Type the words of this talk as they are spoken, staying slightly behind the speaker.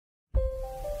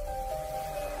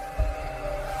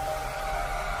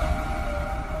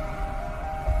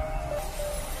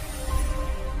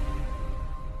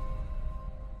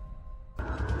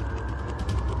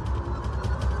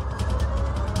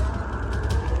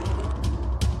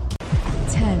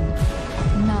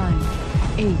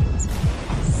8,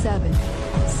 7,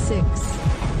 6,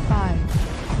 5,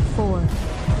 4,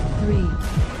 3,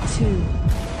 2,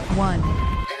 1.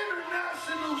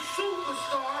 International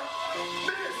superstar,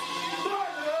 Miss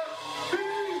Butter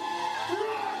B.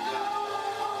 Rocker.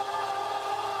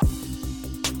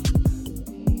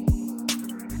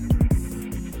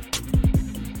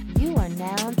 You are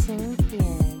now tuned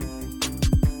in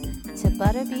to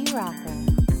Butter B. Rocker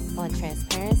on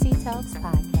Transparency Talks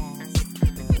Podcast.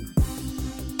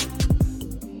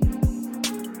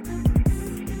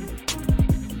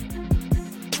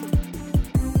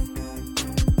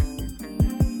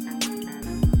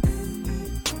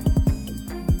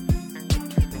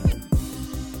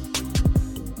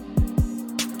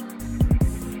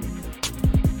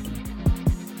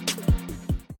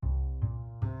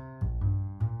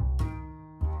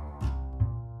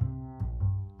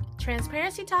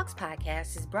 Transparency Talks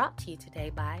Podcast is brought to you today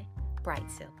by Bright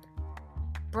Silver.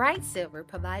 Bright Silver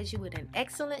provides you with an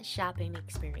excellent shopping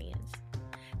experience.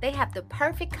 They have the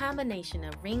perfect combination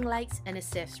of ring lights and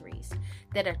accessories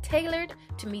that are tailored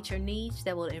to meet your needs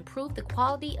that will improve the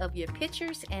quality of your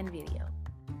pictures and video.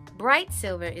 Bright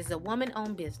Silver is a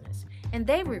woman-owned business, and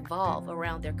they revolve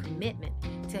around their commitment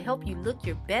to help you look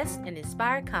your best and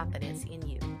inspire confidence in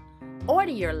you.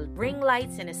 Order your ring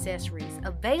lights and accessories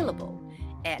available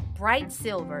at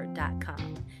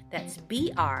brightsilver.com. That's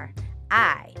BRITESILVER.com.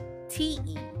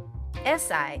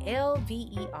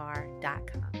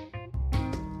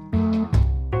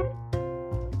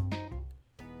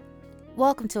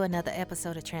 Welcome to another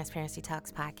episode of Transparency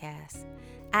Talks Podcast.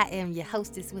 I am your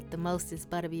hostess with the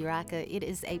mostest, Butter B. Rocker. It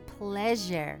is a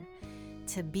pleasure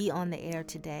to be on the air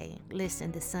today.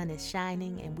 Listen, the sun is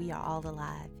shining and we are all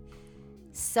alive.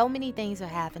 So many things are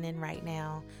happening right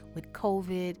now with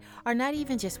COVID, or not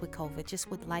even just with COVID, just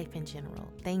with life in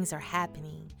general. Things are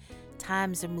happening.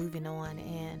 Times are moving on,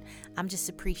 and I'm just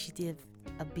appreciative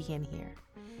of being here.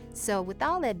 So with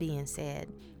all that being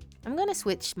said, I'm going to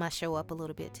switch my show up a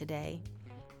little bit today.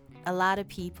 A lot of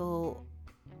people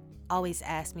always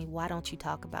ask me, why don't you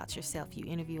talk about yourself? You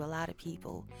interview a lot of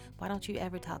people. Why don't you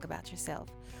ever talk about yourself?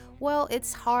 Well,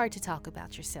 it's hard to talk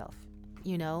about yourself.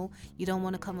 You know, you don't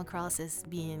want to come across as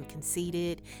being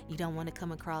conceited. You don't want to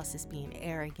come across as being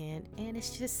arrogant. And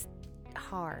it's just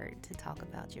hard to talk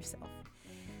about yourself.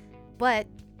 But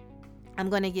I'm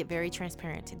going to get very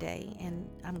transparent today. And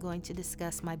I'm going to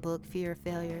discuss my book, Fear of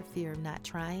Failure, Fear of Not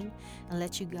Trying. And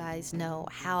let you guys know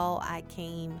how I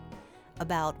came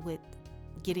about with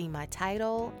getting my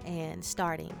title and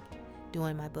starting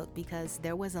doing my book. Because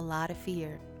there was a lot of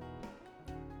fear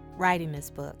writing this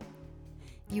book.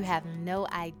 You have no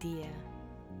idea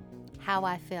how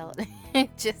I felt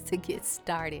just to get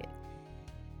started.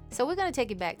 So we're going to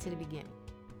take it back to the beginning.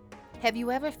 Have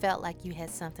you ever felt like you had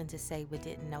something to say but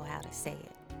didn't know how to say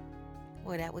it?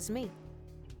 Well, that was me.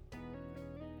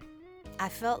 I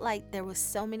felt like there was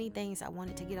so many things I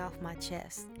wanted to get off my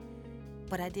chest,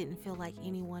 but I didn't feel like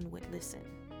anyone would listen.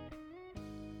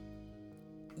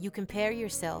 You compare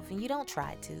yourself, and you don't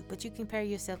try to, but you compare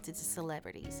yourself to the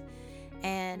celebrities.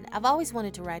 And I've always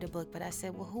wanted to write a book, but I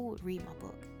said, well, who would read my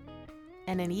book?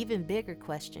 And an even bigger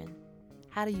question,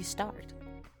 how do you start?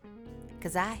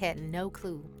 Because I had no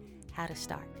clue how to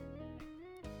start.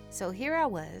 So here I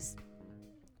was,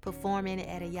 performing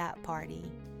at a yacht party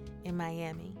in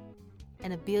Miami,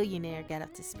 and a billionaire got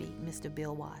up to speak, Mr.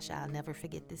 Bill Walsh. I'll never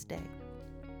forget this day.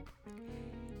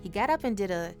 He got up and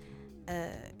did a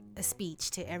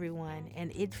speech to everyone,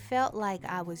 and it felt like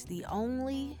I was the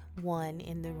only one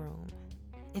in the room.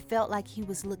 It felt like he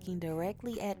was looking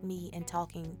directly at me and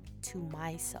talking to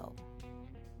my soul.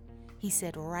 He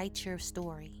said, write your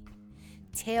story.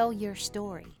 Tell your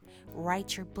story.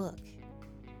 Write your book.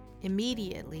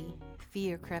 Immediately,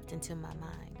 fear crept into my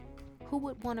mind. Who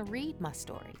would want to read my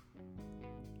story?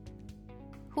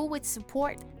 Who would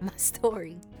support my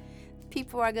story?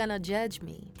 People are going to judge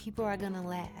me. People are going to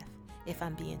laugh if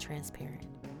I'm being transparent.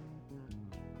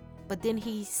 But then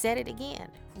he said it again.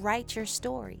 Write your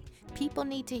story. People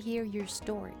need to hear your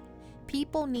story.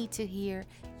 People need to hear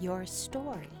your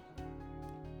story.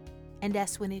 And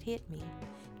that's when it hit me.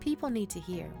 People need to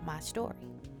hear my story.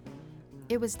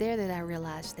 It was there that I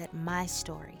realized that my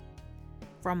story,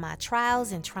 from my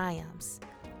trials and triumphs,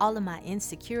 all of my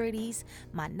insecurities,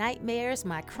 my nightmares,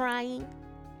 my crying,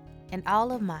 and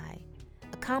all of my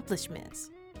accomplishments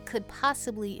could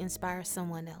possibly inspire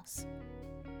someone else.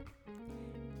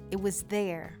 It was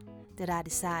there that I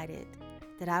decided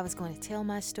that I was going to tell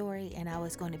my story and I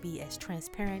was going to be as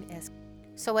transparent as.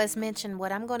 So as mentioned,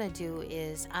 what I'm going to do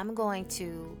is I'm going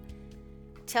to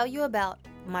tell you about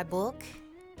my book,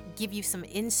 give you some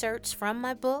inserts from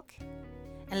my book,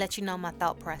 and let you know my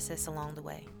thought process along the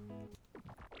way.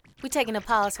 We taking a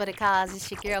pause for the cause.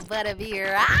 It's your girl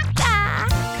Butterbeer Rocka.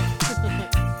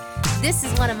 This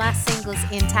is one of my singles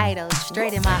entitled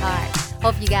Straight in My Heart.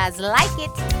 Hope you guys like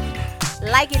it.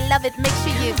 Like it, love it. Make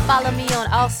sure you follow me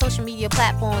on all social media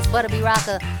platforms, Butterbeer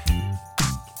Rocka.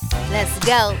 Let's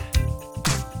go.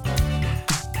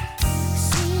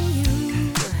 See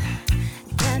you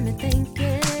got me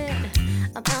thinking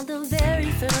about the very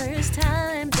first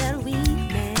time that we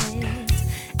met.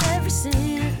 Ever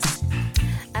since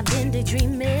I've been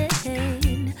daydreaming.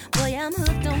 Boy, I'm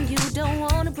hooked on you. Don't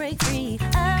wanna break free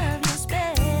of your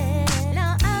spell.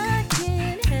 Now I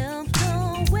can't help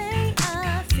the way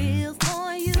I feel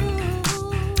for you.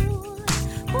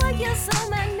 Boy, you're so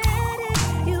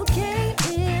magnetic. You came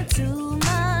into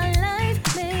my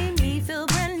life, made me feel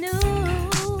brand new.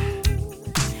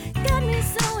 Got me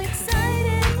so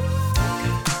excited.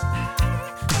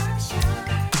 My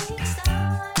shining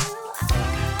star, you are.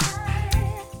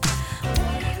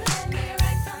 Boy, you hit me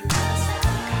right from the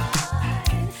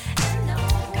start, and no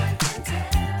one can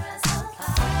tear us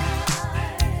apart.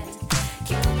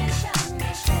 Cupid shot me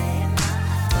straight in my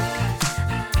heart,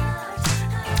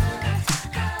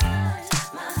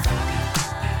 my heart.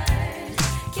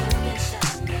 Cupid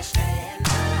shot me straight in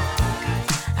my heart,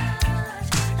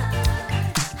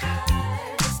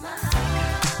 it's my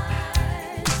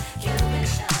heart. Cupid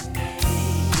shot me.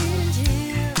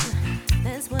 Jim,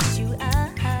 that's what you are.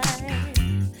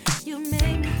 You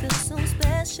make me feel so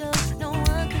special. No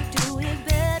one can do it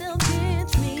better.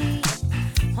 Pinch me.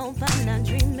 Hope I'm not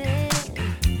dreaming.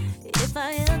 If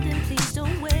I am, then please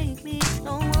don't wake me.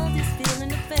 Don't want this feeling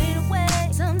to fade away.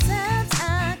 Sometimes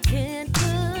I can't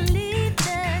believe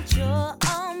that you're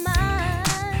all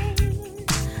mine.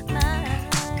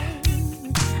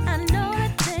 I know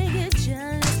that they get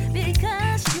jealous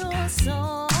because you're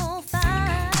so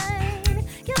fine.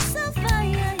 You're so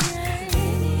fine, yeah.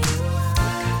 Baby, you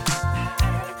are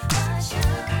my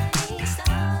shining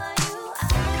star. You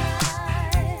are.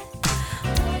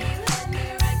 Boy, you hit me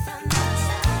right from the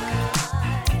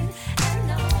start, and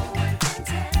no one can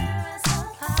tear us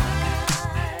apart.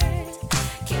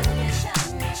 Cupid shot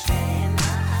me straight in my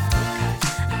heart,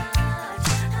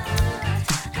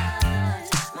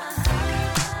 my heart.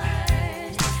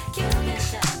 Cupid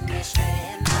shot me straight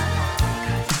in my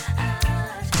heart,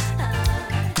 it's my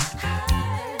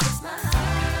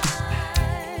heart.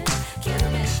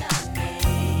 Cupid shot me.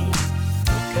 Cupid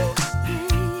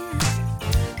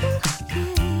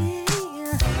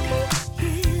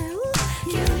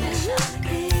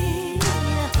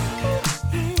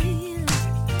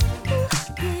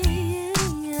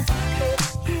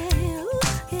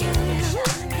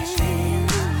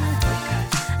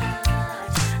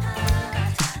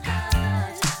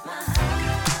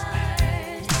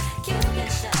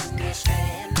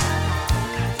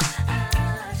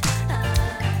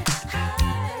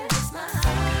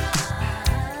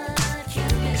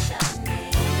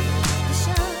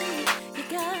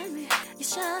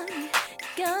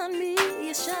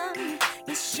shot me.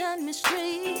 You shot me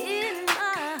straight in my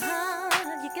heart.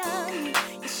 You got me,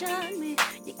 you shot me,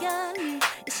 you got me,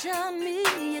 you shot me,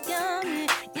 you got me,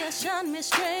 you shot me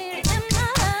straight in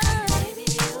my heart. Baby,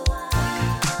 you are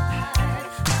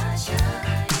my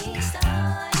shining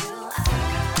star. You are.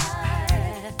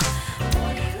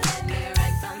 Boy, you hit me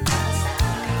right from the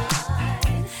start,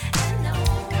 and no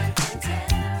one can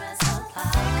tear us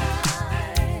apart.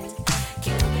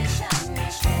 Cupid shot me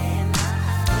straight in my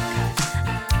heart,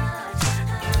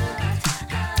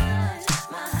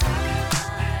 my heart.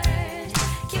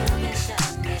 Cupid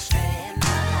shot me straight in my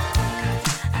heart.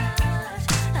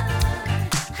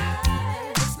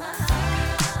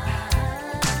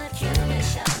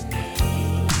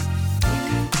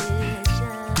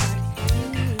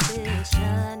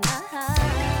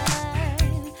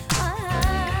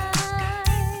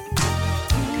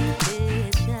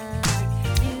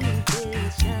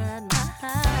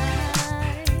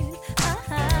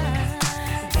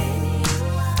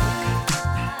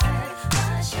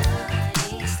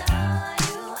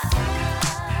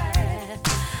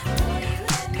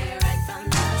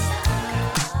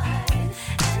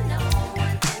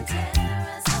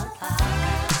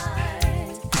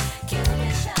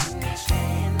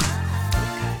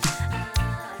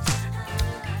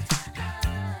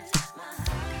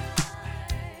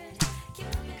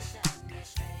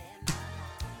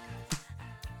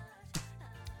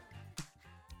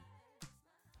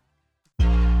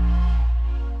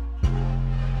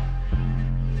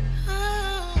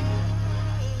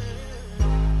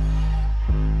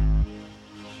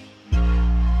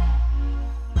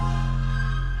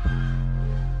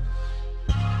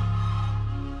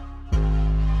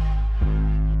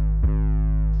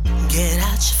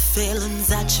 out your feelings,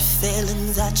 out your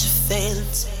feelings, out your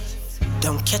feelings.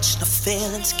 Don't catch no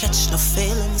feelings, catch no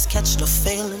feelings, catch no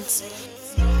feelings.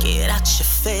 Get out your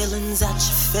feelings, out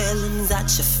your feelings,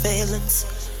 out your feelings.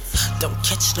 Don't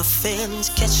catch no feelings,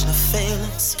 catch no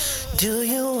feelings. Do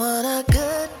you want a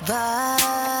good vibe?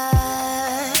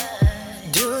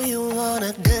 Do you want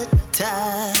a good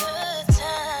time?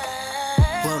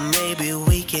 Well, maybe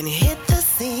we can hit the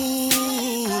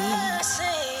scene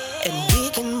and we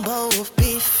can both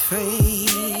be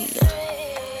free.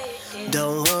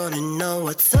 Don't wanna know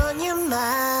what's on your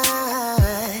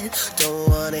mind. Don't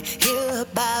wanna hear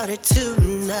about it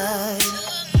tonight.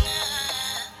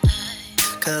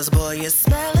 Cause boy, you're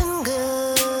smelling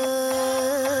good.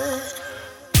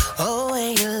 Oh,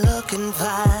 and you're looking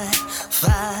fine,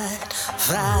 fine,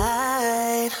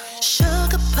 fine.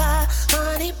 Sugar pie,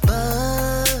 honey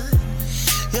bun.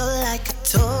 You're like a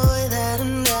toy that I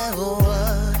never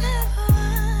won.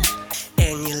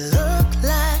 And you look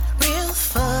like real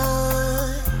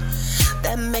fun.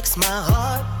 That makes my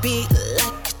heart beat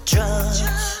like a drum,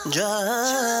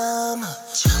 drum.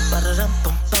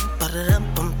 Ba-da-dum-bum-bum,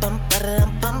 ba-da-dum-bum-bum,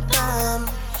 ba-da-dum-bum-bum.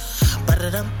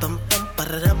 Ba-da-dum-bum-bum,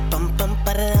 ba-da-dum-bum-bum,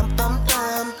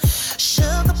 ba-da-dum-bum-bum.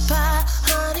 Sugar pie,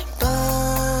 honey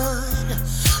bun.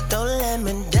 Don't let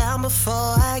me down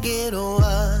before I get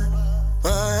one.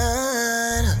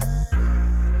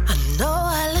 I know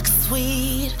I look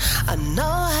sweet, I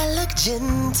know I look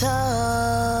gentle,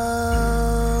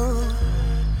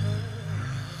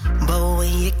 but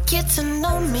when you get to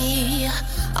know me,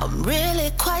 I'm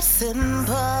really quite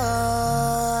simple.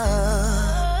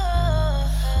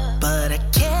 But I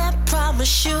can't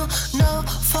promise you no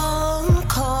phone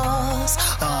calls,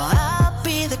 or I'll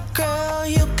be the girl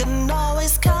you can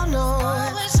always count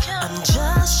on. I'm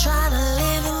just trying to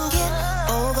live and get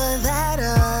over that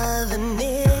other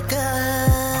nigga.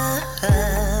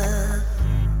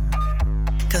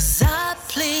 Cause I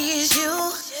please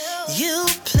you, you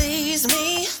please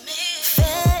me.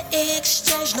 Fair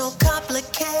exchange, no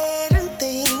complicating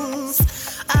things.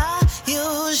 I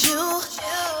use you,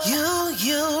 you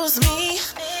use me.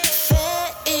 Fair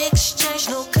exchange,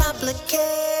 no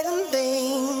complicating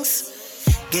things.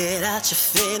 Get out your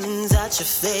feelings, out your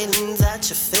feelings, out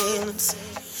your feelings.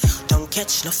 Don't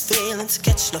catch no feelings,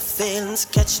 catch no feelings,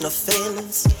 catch no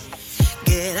feelings.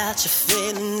 Get out your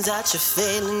feelings, out your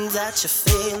feelings, out your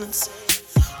feelings.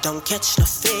 Don't catch no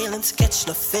feelings, catch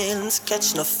no feelings,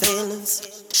 catch no feelings.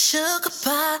 Sugar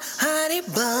pie, honey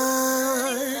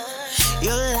bun.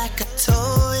 You're like a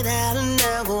toy that I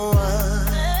never won.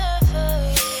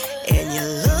 And you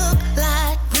look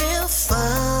like real fun.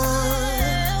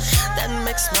 That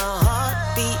makes my heart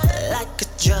beat like a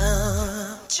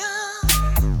drum.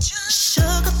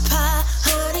 Sugar pie,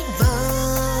 honey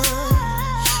bun.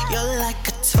 You're like a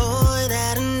toy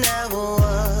that I never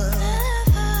won.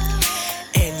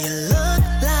 And you look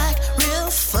like real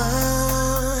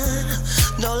fun.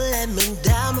 Don't let me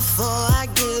down before I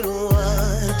get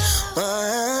one.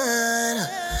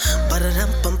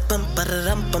 Ba-da-dum-bum-bum,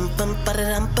 ba-da-dum-bum-bum,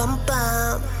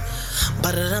 ba-da-dum-bum-bum.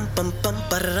 Ba-da-dum-bum-bum,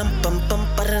 ba-da-dum-bum-bum,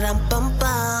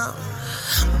 ba-da-dum-bum-bum.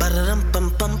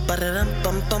 Ba-da-dum-bum-bum,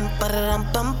 ba-da-dum-bum-bum,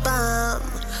 ba-da-dum-bum-bum.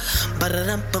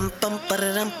 Ba-da-dum-bum-bum,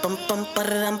 ba-da-dum-bum-bum,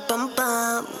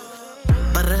 ba-da-dum-bum-bum.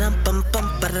 Ba-da-dum-bum-bum,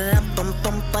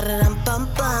 ba-da-dum-bum-bum,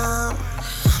 ba-da-dum-bum-bum.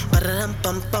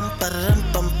 Ba-da-dum-bum-bum,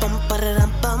 ba-da-dum-bum-bum,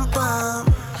 ba-da-dum-bum-bum.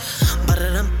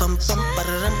 Ba-da-dum-bum-bum,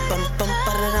 ba-da-dum-bum-bum,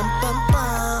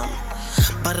 ba-da-dum-bum-bum.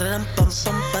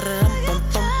 Ba-da-dum-bum-bum,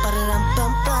 ba-da-dum-bum-bum,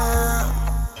 ba-da-dum-bum-bum.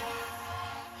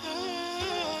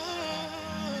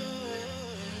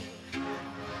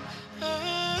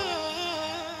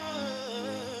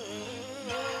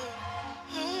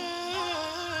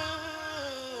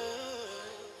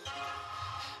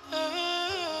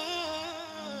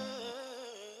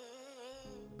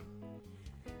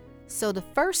 So the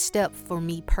first step for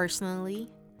me personally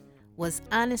was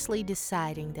honestly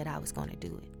deciding that I was going to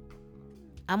do it.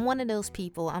 I'm one of those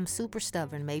people, I'm super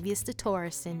stubborn. Maybe it's the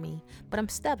Taurus in me, but I'm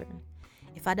stubborn.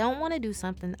 If I don't want to do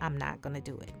something, I'm not going to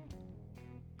do it.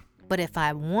 But if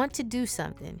I want to do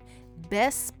something,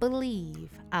 best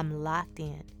believe I'm locked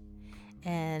in.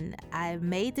 And I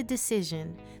made the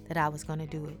decision that I was going to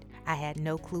do it. I had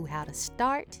no clue how to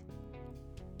start,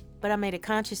 but I made a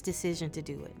conscious decision to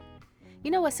do it. You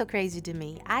know what's so crazy to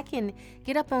me? I can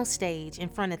get up on stage in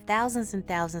front of thousands and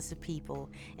thousands of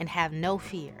people and have no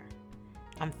fear.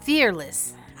 I'm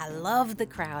fearless. I love the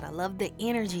crowd. I love the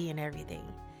energy and everything.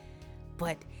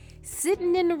 But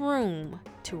sitting in the room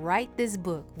to write this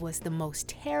book was the most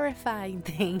terrifying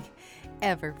thing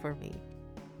ever for me.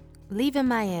 Leaving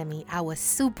Miami, I was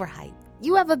super hyped.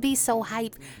 You ever be so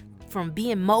hyped from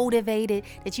being motivated,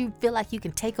 that you feel like you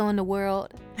can take on the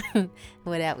world.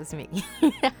 Well, that was me.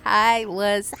 I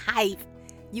was hype.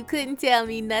 You couldn't tell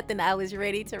me nothing. I was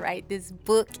ready to write this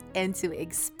book and to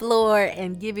explore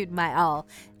and give it my all.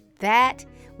 That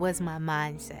was my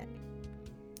mindset.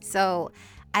 So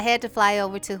I had to fly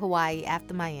over to Hawaii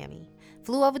after Miami.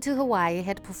 Flew over to Hawaii,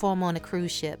 had to perform on a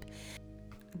cruise ship.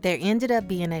 There ended up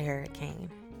being a hurricane.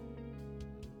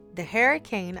 The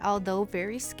hurricane, although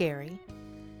very scary,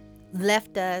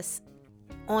 left us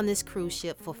on this cruise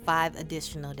ship for 5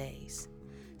 additional days.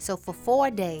 So for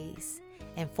 4 days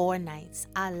and 4 nights,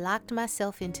 I locked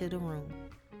myself into the room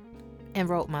and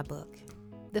wrote my book.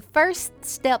 The first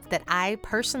step that I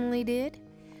personally did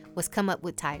was come up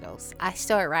with titles. I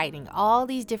started writing all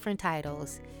these different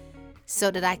titles so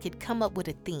that I could come up with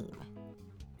a theme.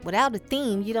 Without a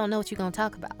theme, you don't know what you're going to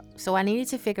talk about. So I needed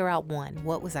to figure out one,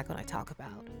 what was I going to talk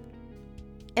about?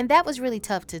 And that was really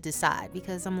tough to decide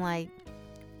because I'm like,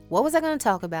 what was I going to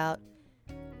talk about?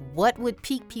 What would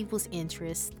pique people's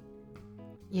interest?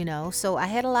 You know, so I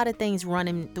had a lot of things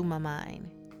running through my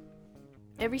mind.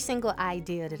 Every single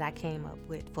idea that I came up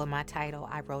with for my title,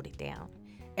 I wrote it down.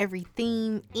 Every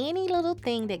theme, any little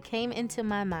thing that came into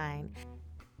my mind,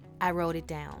 I wrote it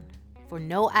down. For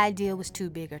no idea was too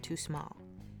big or too small.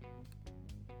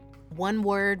 One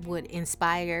word would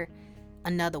inspire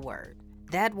another word.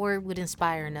 That word would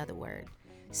inspire another word.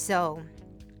 So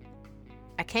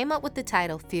I came up with the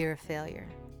title Fear of Failure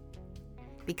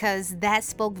because that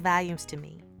spoke volumes to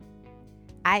me.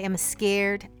 I am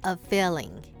scared of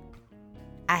failing.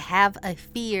 I have a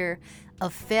fear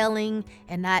of failing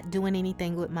and not doing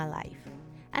anything with my life.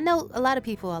 I know a lot of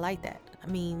people are like that. I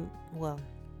mean, well,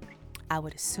 I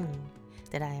would assume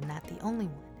that I am not the only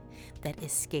one that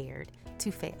is scared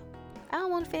to fail. I don't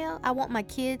want to fail. I want my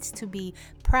kids to be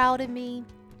proud of me.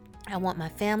 I want my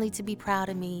family to be proud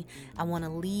of me. I want to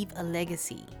leave a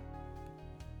legacy.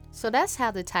 So that's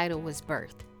how the title was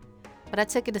birthed. But I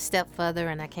took it a step further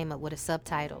and I came up with a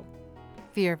subtitle,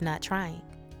 Fear of Not Trying.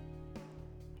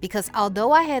 Because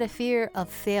although I had a fear of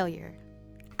failure,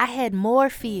 I had more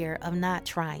fear of not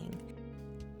trying.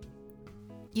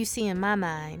 You see, in my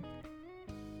mind,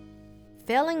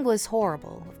 failing was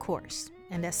horrible, of course,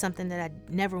 and that's something that I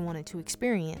never wanted to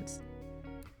experience.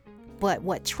 But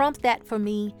what trumped that for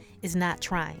me is not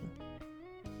trying.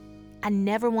 I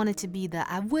never wanted to be the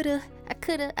I woulda, I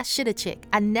coulda, I shoulda chick.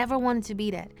 I never wanted to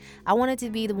be that. I wanted to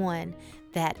be the one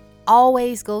that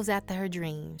always goes after her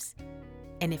dreams.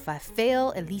 And if I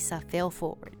fail, at least I fail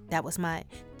forward. That was my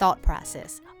thought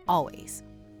process, always.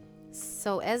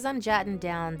 So as I'm jotting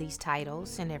down these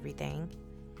titles and everything,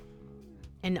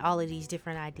 and all of these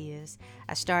different ideas,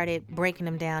 I started breaking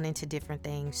them down into different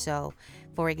things. So,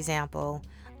 for example,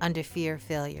 under Fear of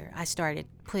Failure, I started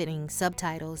putting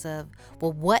subtitles of,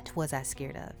 well, what was I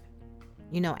scared of?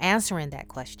 You know, answering that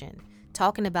question,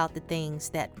 talking about the things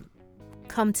that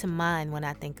come to mind when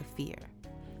I think of fear.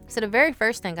 So the very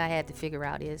first thing I had to figure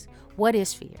out is, what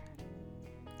is fear?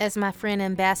 As my friend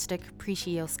Ambassador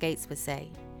Capriccio Skates would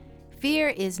say, fear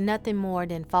is nothing more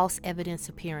than false evidence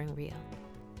appearing real.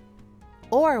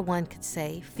 Or one could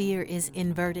say, fear is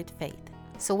inverted faith.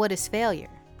 So what is failure?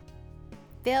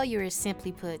 Failure is,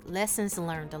 simply put, lessons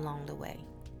learned along the way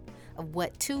of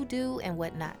what to do and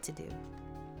what not to do.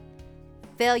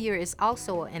 Failure is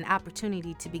also an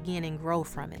opportunity to begin and grow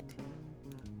from it.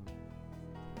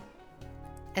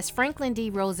 As Franklin D.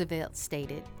 Roosevelt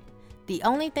stated, the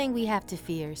only thing we have to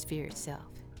fear is fear itself.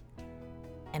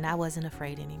 And I wasn't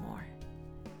afraid anymore.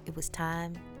 It was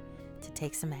time to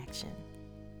take some action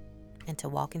and to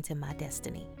walk into my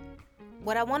destiny.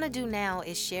 What I want to do now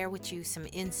is share with you some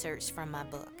inserts from my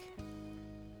book.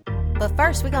 But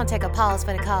first, we're going to take a pause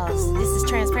for the cause. This is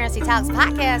Transparency Talks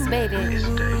Podcast, baby.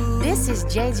 This is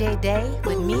JJ Day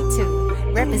with Me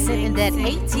Too, representing that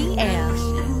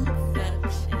ATL.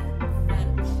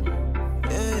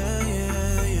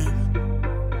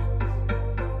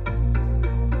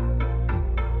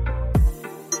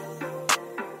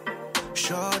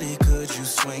 Shorty, could you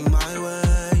swing my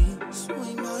way?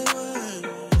 Swing my way.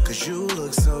 Cause you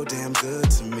look so damn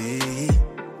good to me.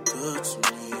 Good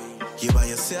to me. You by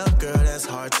yourself, girl, that's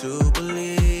hard to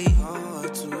believe.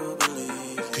 Hard to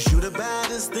believe. Cause you the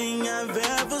baddest thing I've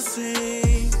ever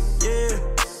seen. Yeah.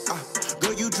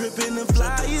 Girl, you dripping the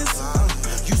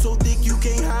flyest. You so thick you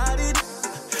can't hide it.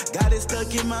 Got it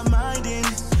stuck in my mind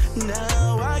and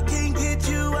now I can't get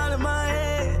you out of my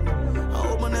head. I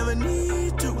hope I never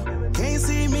need to. Can't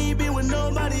see me be with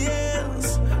nobody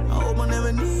else. I hope I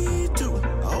never need to.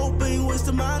 I hope I ain't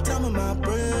wasting my time and my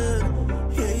breath.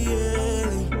 Yeah,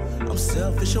 yeah. I'm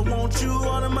selfish, I want you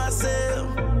all to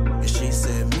myself. And she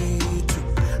said me too.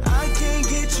 I can't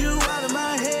get you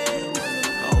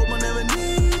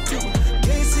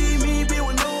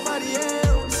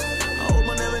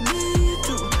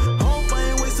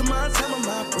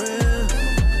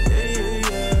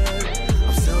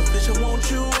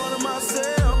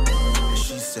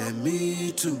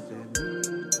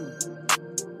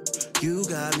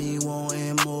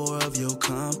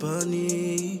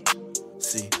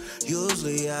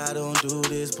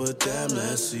but damn,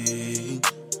 let's see.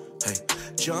 Hey,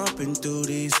 jumping through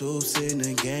these hoops in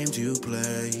the games you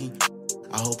play.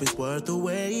 I hope it's worth the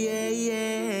wait.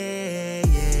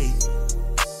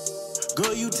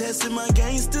 Girl, you testing my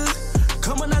gangster.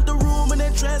 Coming out the room in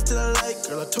that dress that I like.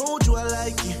 Girl, I told you I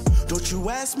like you. Don't you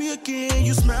ask me again,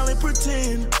 you smile and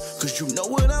pretend. Cause you know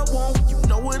what I want, you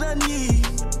know what I need.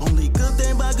 Only good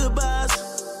thing about goodbyes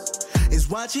is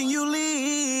watching you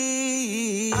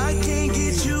leave. I can't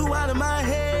get you out of my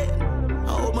head.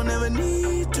 I hope I never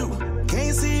need to.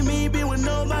 Can't see me be with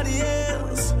nobody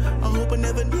else. I hope I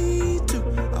never need to.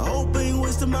 I hope I ain't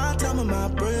wasting my time and my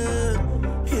breath.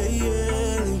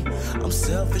 Yeah. I'm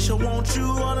selfish, I want you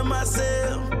all to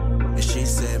myself. And she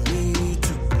said me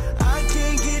too. I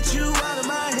can't get you out of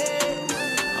my head.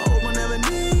 I hope I never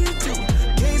need to.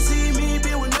 Can't see me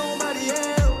be with nobody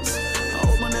else. I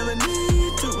hope I never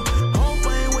need to. I hope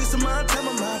I ain't wasting my time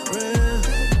and my breath.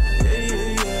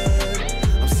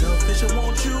 Yeah. I'm selfish, I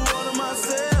want you all to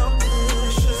myself.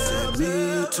 And she said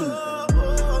me too.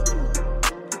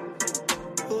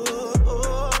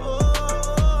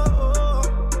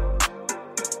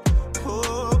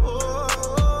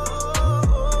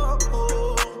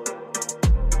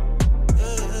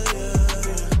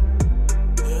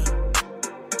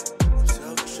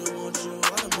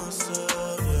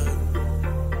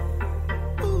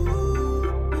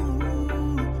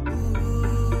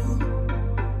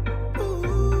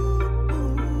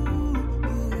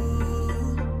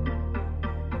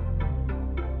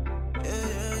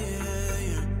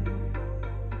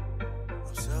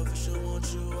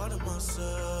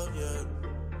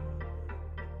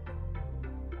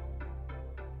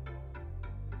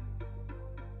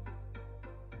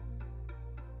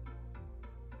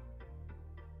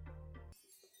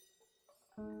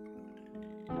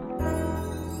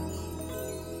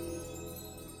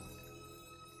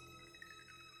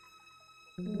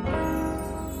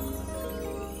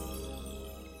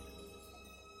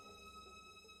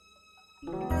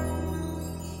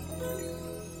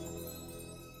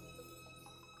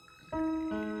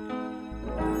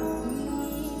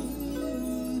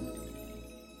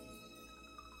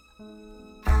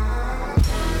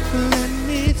 Let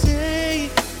me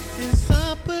take this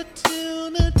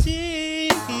opportunity,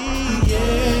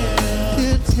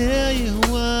 to tell you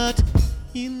what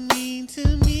you mean to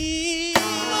me.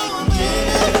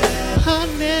 I'll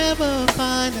never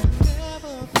find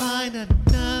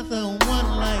another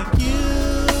one like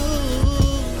you.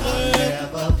 I'll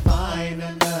never find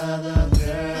another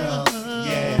girl.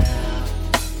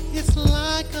 It's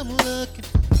like I'm looking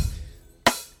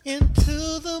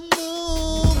into the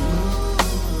moon.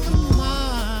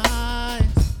 My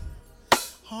eyes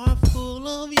are full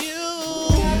of you.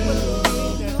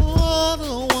 No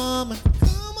other woman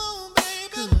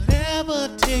could ever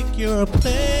take your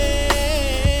place.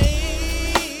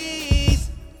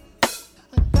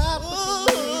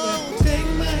 Take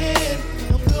my hand,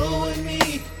 come go with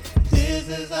me. This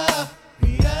is our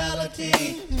reality.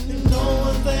 There's no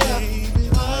one there,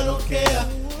 I don't care.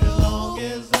 As long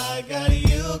as I got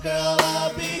you, girl,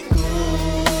 I'll be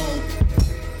cool.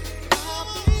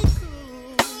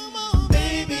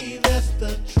 Baby, that's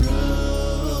the truth.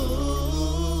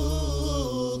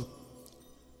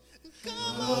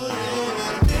 Come on,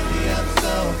 baby, I'm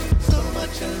so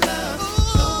much in love,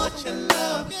 so much in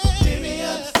love. Baby,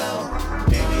 I'm so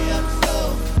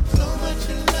much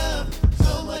in love,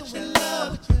 so much in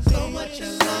love, so much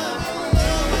in love.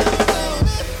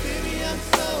 Baby, I'm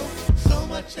so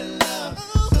much in love,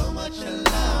 so much in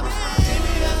love.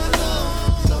 Baby, I'm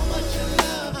so much in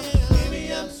love.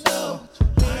 Baby, I'm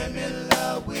in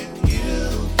love with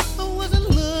you. I wasn't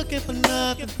looking for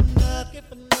nothing.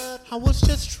 I was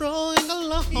just strolling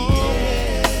along.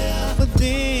 But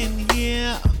then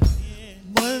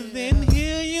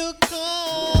here you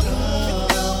come.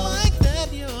 It felt like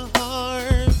that your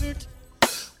heart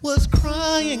was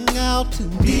crying out to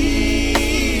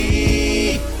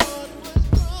me.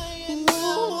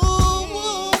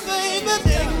 Ooh, baby,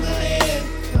 take my hand,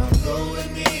 come go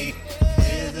with me.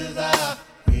 This is our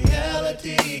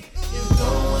reality. There's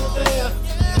no one there,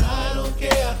 and I don't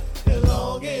care. As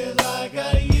long as I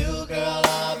got you, girl,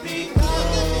 I'll be cool.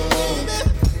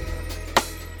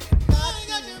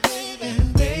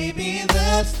 And baby,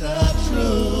 that's the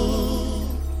truth.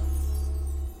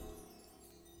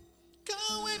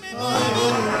 Go with me, baby.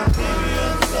 Baby,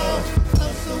 I'm so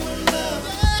in love.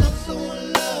 I'm so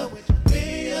in love.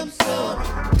 Baby, I'm so in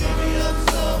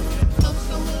love. I'm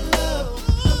so in love.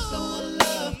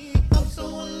 I'm so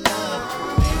in love.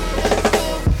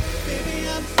 Baby,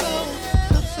 I'm so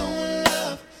in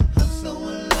love. I'm so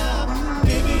in love.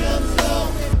 Baby, I'm so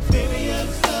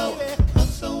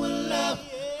in love.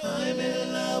 I'm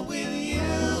love with you.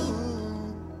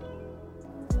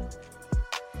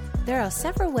 There are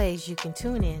several ways you can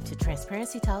tune in to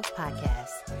Transparency Talks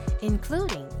podcast,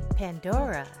 including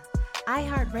Pandora,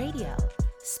 iHeartRadio,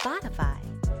 Spotify,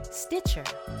 Stitcher,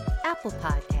 Apple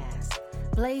Podcasts,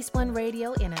 Blaze One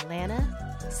Radio in Atlanta,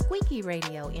 Squeaky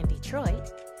Radio in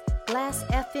Detroit, Glass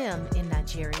FM in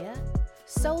Nigeria,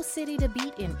 Soul City The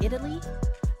Beat in Italy,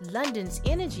 London's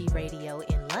Energy Radio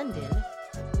in London,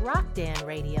 Rockdan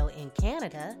Radio in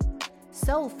Canada,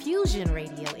 Soul Fusion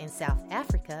Radio in South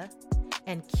Africa,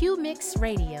 and Q-Mix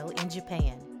Radio in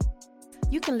Japan.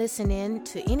 You can listen in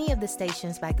to any of the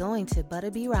stations by going to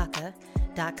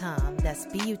butterbyrocka.com. That's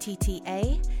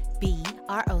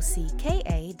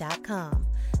BUTTABROCKA.com.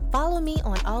 Follow me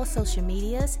on all social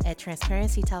medias at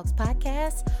Transparency Talks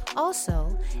Podcast,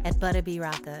 also at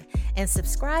Butterbyrocka, and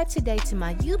subscribe today to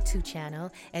my YouTube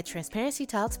channel at Transparency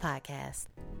Talks Podcast.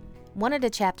 One of the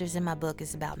chapters in my book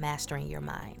is about mastering your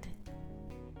mind.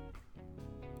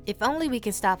 If only we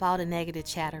can stop all the negative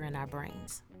chatter in our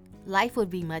brains, life would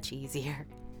be much easier.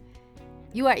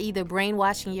 You are either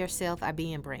brainwashing yourself or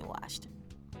being brainwashed.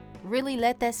 Really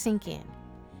let that sink in.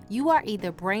 You are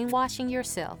either brainwashing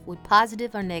yourself with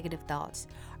positive or negative thoughts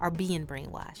or being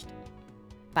brainwashed.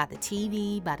 By the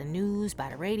TV, by the news, by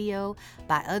the radio,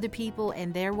 by other people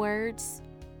and their words.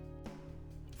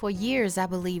 For years, I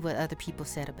believed what other people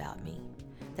said about me.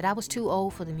 That I was too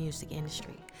old for the music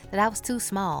industry. That I was too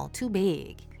small, too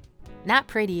big. Not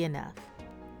pretty enough.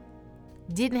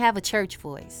 Didn't have a church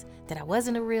voice. That I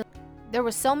wasn't a real... There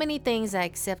were so many things I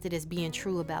accepted as being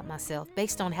true about myself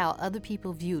based on how other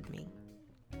people viewed me.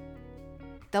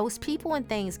 Those people and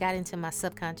things got into my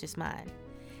subconscious mind.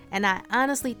 And I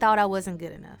honestly thought I wasn't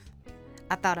good enough.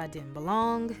 I thought I didn't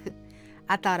belong.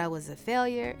 I thought I was a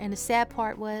failure. And the sad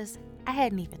part was, I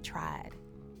hadn't even tried.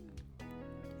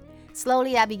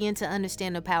 Slowly, I began to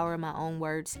understand the power of my own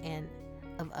words and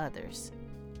of others.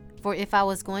 For if I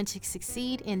was going to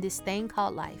succeed in this thing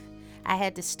called life, I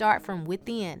had to start from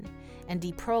within and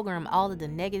deprogram all of the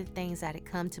negative things I had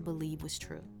come to believe was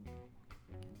true.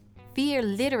 Fear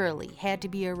literally had to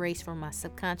be erased from my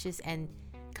subconscious and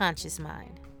conscious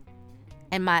mind.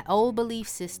 And my old belief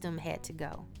system had to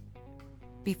go.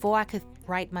 Before I could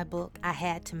write my book, I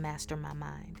had to master my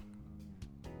mind.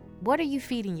 What are you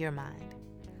feeding your mind?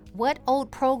 What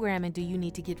old programming do you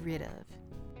need to get rid of?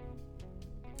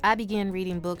 I began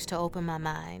reading books to open my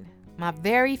mind. My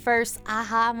very first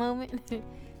aha moment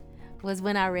was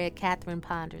when I read Catherine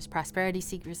Ponder's Prosperity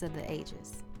Secrets of the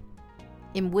Ages,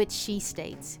 in which she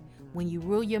states, when you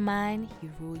rule your mind, you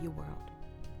rule your world.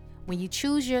 When you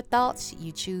choose your thoughts,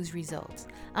 you choose results.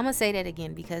 I'm going to say that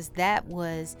again because that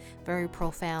was very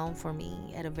profound for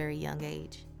me at a very young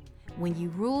age. When you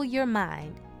rule your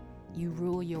mind, you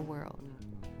rule your world.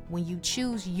 When you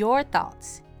choose your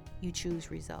thoughts, you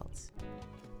choose results.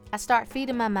 I start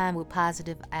feeding my mind with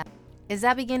positive. As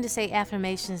I begin to say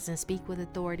affirmations and speak with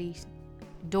authority,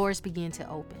 doors begin to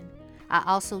open. I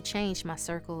also change my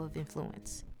circle of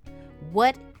influence.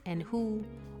 What and who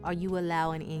are you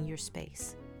allowing in your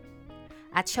space?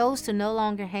 I chose to no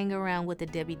longer hang around with the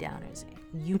Debbie Downers.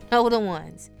 You know the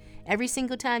ones. Every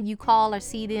single time you call or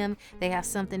see them, they have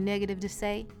something negative to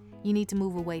say. You need to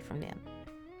move away from them.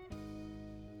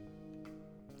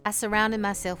 I surrounded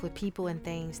myself with people and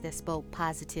things that spoke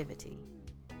positivity,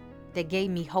 that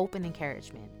gave me hope and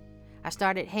encouragement. I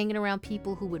started hanging around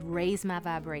people who would raise my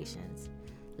vibrations,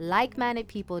 like-minded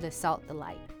people that sought the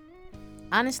light.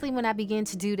 Honestly, when I began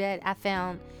to do that, I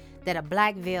found that a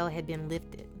black veil had been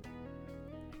lifted.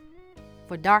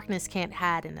 For darkness can't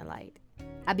hide in the light.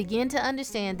 I began to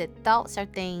understand that thoughts are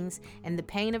things, and the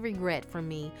pain of regret for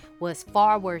me was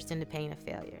far worse than the pain of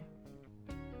failure.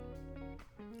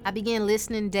 I began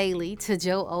listening daily to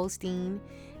Joel Osteen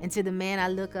and to the man I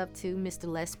look up to, Mr.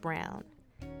 Les Brown.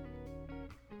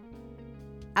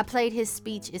 I played his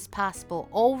speech It's Possible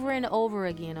over and over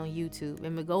again on YouTube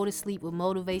and would go to sleep with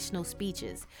motivational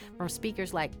speeches from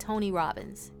speakers like Tony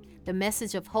Robbins. The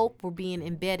message of hope were being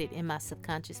embedded in my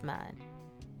subconscious mind.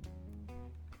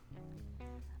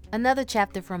 Another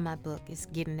chapter from my book is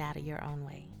getting out of your own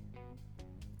way.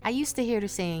 I used to hear the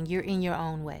saying, you're in your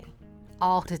own way,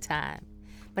 all the time.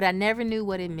 But I never knew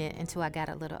what it meant until I got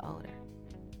a little older.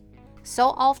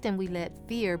 So often we let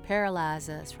fear paralyze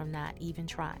us from not even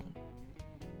trying.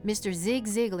 Mr. Zig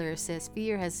Ziglar says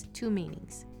fear has two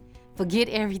meanings. Forget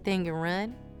everything and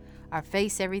run, or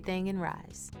face everything and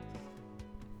rise.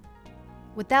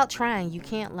 Without trying, you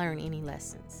can't learn any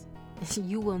lessons.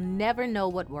 You will never know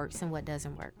what works and what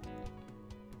doesn't work.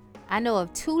 I know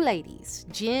of two ladies,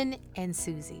 Jen and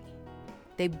Susie.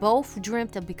 They both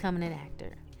dreamt of becoming an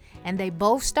actor. And they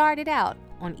both started out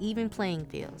on even playing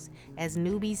fields as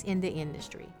newbies in the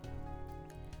industry.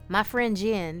 My friend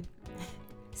Jen,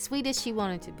 sweet as she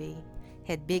wanted to be,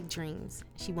 had big dreams.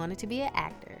 She wanted to be an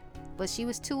actor, but she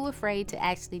was too afraid to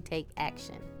actually take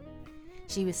action.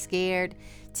 She was scared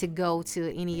to go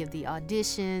to any of the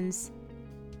auditions,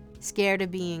 scared of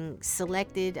being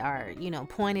selected or,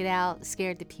 pointed out,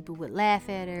 scared that people would laugh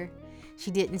at her.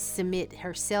 She didn't submit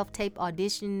her self-tape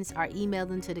auditions or email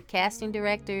them to the casting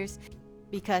directors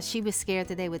because she was scared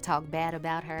that they would talk bad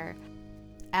about her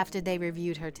after they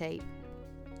reviewed her tape.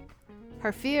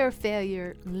 Her fear of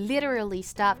failure literally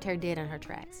stopped her dead in her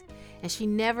tracks, and she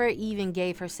never even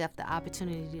gave herself the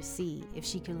opportunity to see if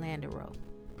she could land a role.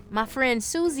 My friend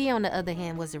Susie, on the other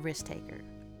hand, was a risk taker.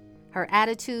 Her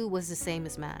attitude was the same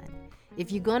as mine.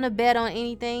 If you're gonna bet on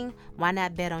anything, why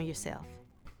not bet on yourself?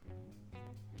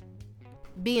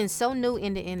 Being so new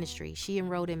in the industry, she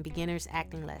enrolled in beginner's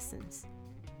acting lessons.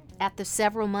 After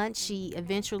several months, she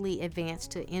eventually advanced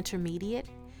to intermediate,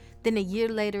 then a year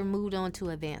later moved on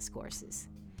to advanced courses.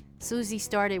 Susie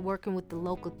started working with the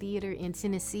local theater in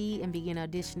Tennessee and began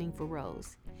auditioning for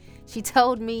roles. She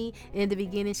told me in the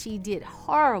beginning she did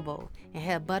horrible and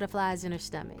had butterflies in her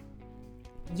stomach.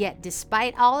 Yet,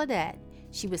 despite all of that,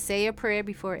 she would say a prayer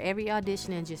before every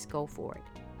audition and just go for it.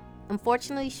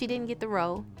 Unfortunately, she didn't get the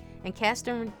role, and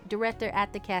casting director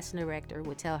at the casting director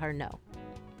would tell her no.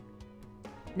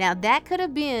 Now, that could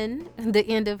have been the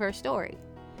end of her story.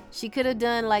 She could have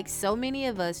done like so many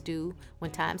of us do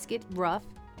when times get rough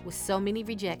with so many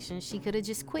rejections. She could have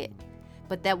just quit,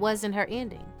 but that wasn't her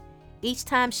ending. Each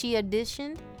time she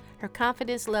auditioned, her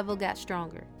confidence level got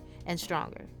stronger and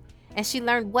stronger, and she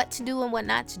learned what to do and what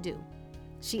not to do.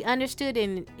 She understood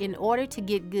in order to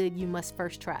get good, you must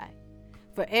first try.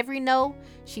 For every no,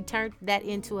 she turned that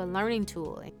into a learning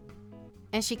tool,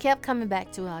 and she kept coming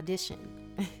back to audition.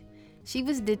 She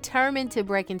was determined to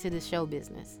break into the show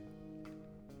business.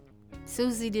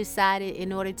 Susie decided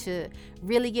in order to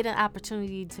really get an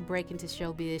opportunity to break into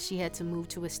showbiz, she had to move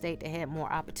to a state that had more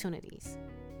opportunities.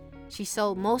 She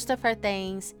sold most of her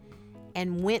things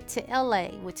and went to LA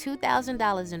with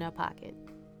 $2,000 in her pocket.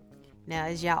 Now,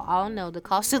 as y'all all know, the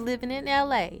cost of living in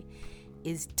LA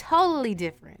is totally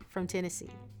different from Tennessee.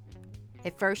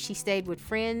 At first, she stayed with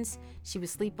friends. She would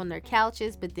sleep on their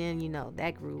couches, but then,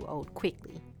 that grew old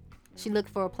quickly. She looked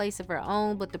for a place of her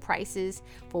own, but the prices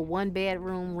for one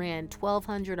bedroom ran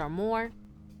 $1,200 or more.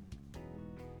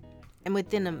 And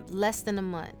within less than a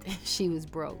month, she was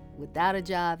broke, without a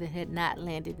job, and had not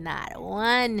landed not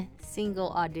one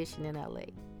single audition in LA.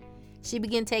 She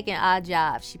began taking odd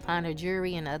jobs. She pawned her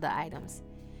jewelry and other items.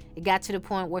 It got to the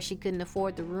point where she couldn't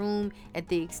afford the room at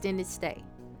the extended stay.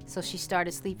 So she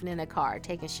started sleeping in a car,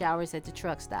 taking showers at the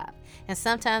truck stop, and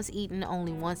sometimes eating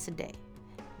only once a day.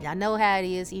 Y'all know how it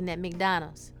is eating at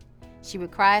McDonald's. She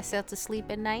would cry herself to sleep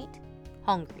at night,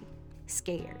 hungry,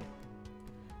 scared.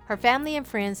 Her family and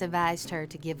friends advised her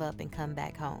to give up and come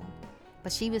back home,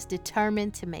 but she was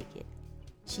determined to make it.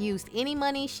 She used any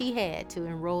money she had to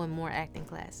enroll in more acting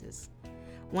classes.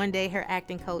 One day, her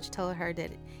acting coach told her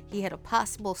that he had a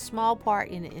possible small part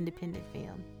in an independent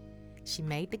film. She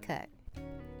made the cut.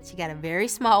 She got a very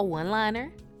small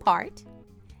one-liner part,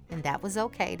 and that was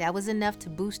okay. That was enough to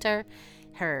boost her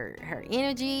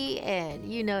energy and,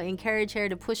 encourage her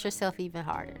to push herself even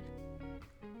harder.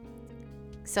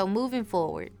 So moving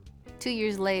forward, 2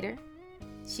 years later,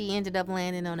 she ended up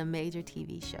landing on a major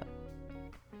TV show.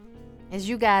 As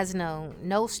you guys know,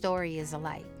 no story is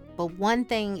alike, but one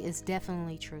thing is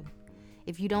definitely true.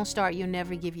 If you don't start, you'll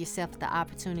never give yourself the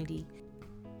opportunity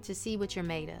to see what you're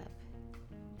made of.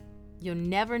 You'll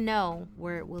never know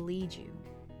where it will lead you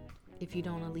if you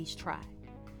don't at least try.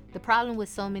 The problem with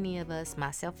so many of us,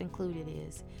 myself included,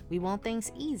 is we want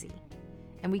things easy,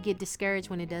 and we get discouraged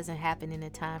when it doesn't happen in the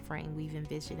time frame we've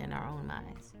envisioned in our own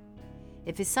minds.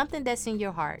 If it's something that's in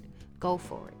your heart, go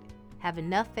for it. Have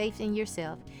enough faith in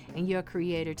yourself and your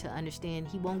creator to understand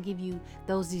he won't give you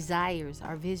those desires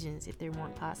or visions if they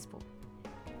weren't possible.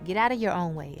 Get out of your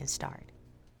own way and start.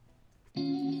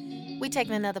 We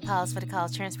taking another pause for the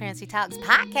College Transparency Talks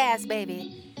podcast,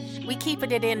 baby. We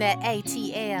keeping it in that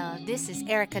ATL. This is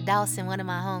Erica Dawson, one of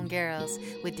my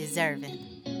homegirls, with Deserving.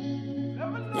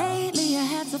 Lately I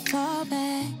had to fall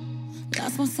back.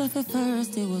 Lost myself at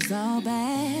first, it was all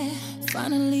bad.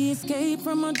 Finally escaped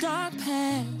from a dark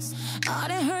past. All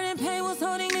that hurt and pain was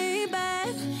holding me back.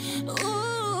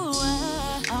 Ooh,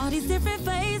 all these different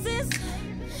phases.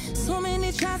 So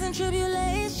many trials and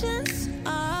tribulations.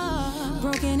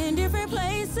 Broken in different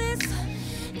places.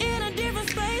 In a different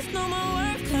space, no more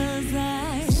work, 'cause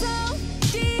I so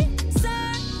deserve.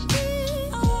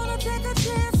 I wanna take a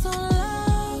chance on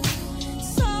love.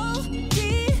 So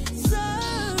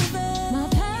deserve.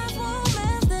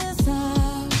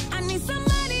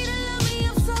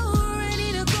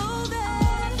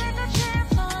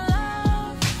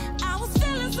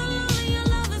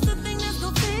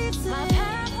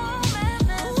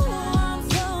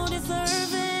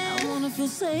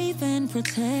 safe and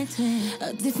protected.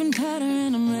 A different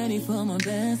pattern, I'm ready for my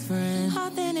best friend.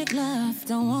 Authentic love,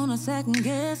 don't wanna second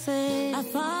guess it. I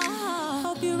fall,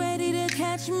 hope you're ready to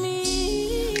catch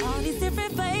me. All these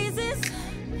different phases,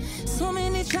 so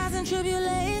many trials and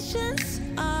tribulations.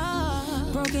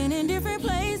 Broken in different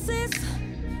places,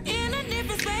 in a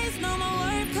different space, no more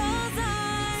work, 'cause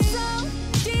I'm so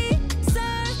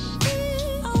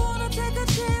deserving. I wanna take a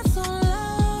chance on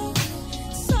love,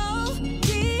 so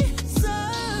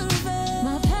deserving.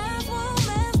 My past won't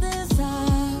mess this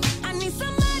up. I need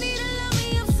somebody to love me,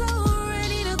 I'm so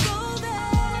ready to go there. I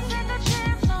wanna take a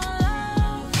chance on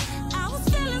love. I was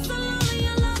feeling so lonely,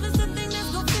 and love is the thing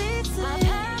that's gonna fix it. My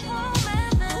past won't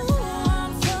mess this up.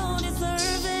 I'm so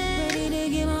deserving. Ready to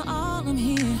give my all, I'm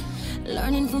here.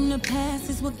 Learning from the past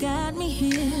is what got me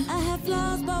here. I have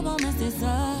flaws, but won't mess this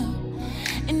up.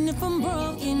 And if I'm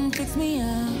broken, fix me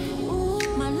up. Ooh,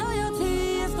 my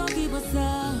loyalty is gonna keep us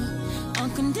up.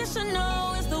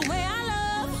 Unconditional is the way I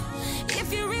love.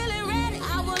 If you're really ready,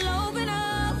 I will open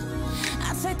up. I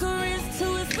take a risk to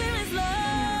experience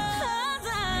love. 'Cause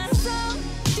I'm so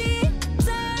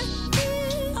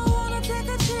deserving. I wanna take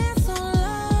a chance on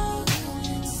love,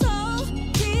 so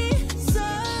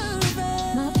deserving.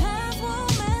 My past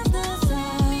won't mess this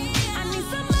up. I need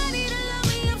somebody to love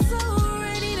me, I'm so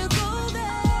ready to go there. I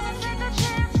wanna take a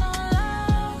chance on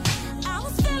love. I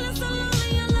was feeling so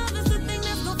lonely, and love is the thing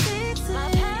that's gonna fix it. My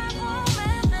past won't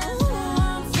mess this up.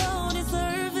 I'm so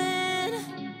deserving.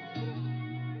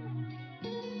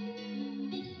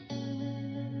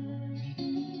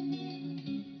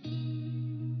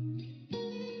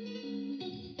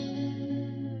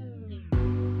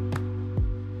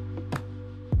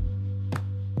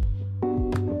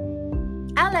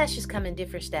 Eyelashes come in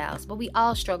different styles, but we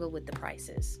all struggle with the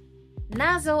prices.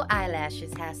 Nazo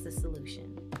Eyelashes has the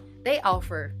solution. They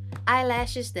offer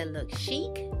eyelashes that look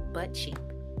chic but cheap.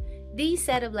 These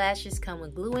set of lashes come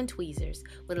with glue and tweezers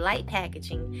with light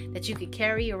packaging that you can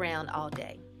carry around all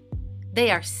day.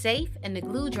 They are safe and the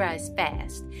glue dries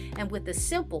fast, and with a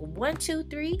simple 1, 2,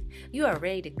 3, you are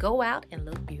ready to go out and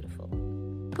look beautiful.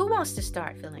 Who wants to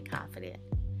start feeling confident?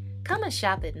 Come and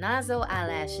shop at Nazo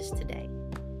Eyelashes today.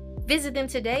 Visit them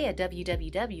today at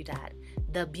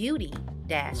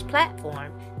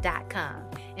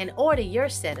www.thebeauty-platform.com and order your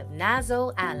set of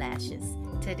Nazo Eyelashes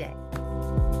today.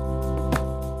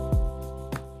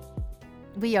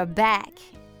 We are back.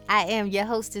 I am your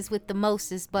hostess with the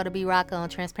mostest, Butterby Rocka on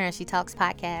Transparency Talks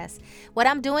podcast. What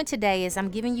I'm doing today is I'm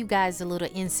giving you guys a little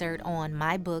insert on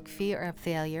my book, Fear of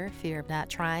Failure, Fear of Not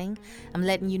Trying. I'm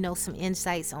letting you know some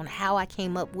insights on how I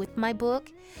came up with my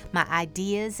book, my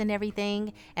ideas and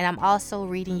everything. And I'm also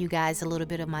reading you guys a little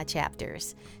bit of my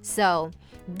chapters. So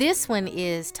this one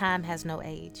is Time Has No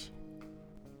Age.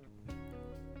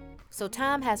 So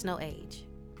time has no age.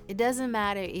 It doesn't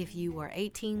matter if you were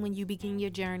 18 when you begin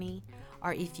your journey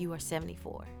or if you are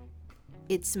 74.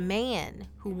 It's man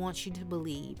who wants you to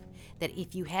believe that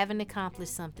if you haven't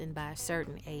accomplished something by a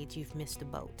certain age, you've missed the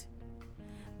boat.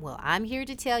 Well, I'm here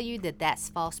to tell you that that's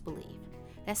false belief.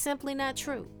 That's simply not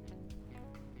true.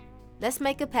 Let's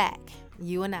make a pact,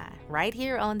 you and I, right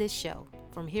here on this show.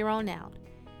 From here on out,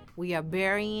 we are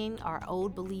burying our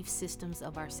old belief systems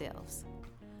of ourselves.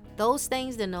 Those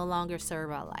things that no longer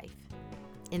serve our life.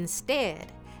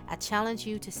 Instead, I challenge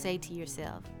you to say to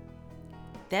yourself,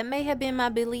 that may have been my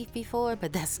belief before,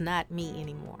 but that's not me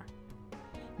anymore.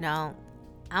 Now,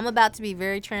 I'm about to be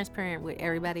very transparent with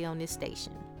everybody on this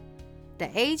station.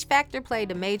 The age factor played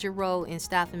a major role in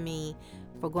stopping me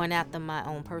for going after my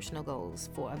own personal goals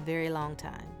for a very long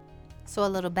time. So a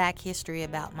little back history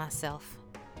about myself.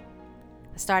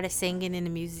 I started singing in the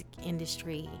music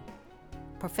industry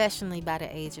professionally by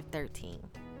the age of 13.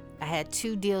 I had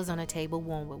 2 deals on the table,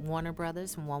 one with Warner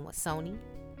Brothers and one with Sony.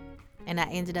 And I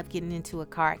ended up getting into a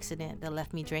car accident that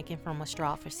left me drinking from a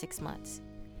straw for 6 months.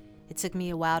 It took me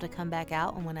a while to come back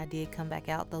out, and when I did come back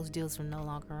out, those deals were no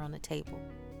longer on the table.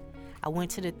 I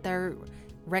went to the 3rd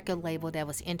record label that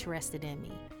was interested in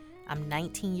me. I'm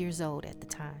 19 years old at the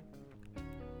time.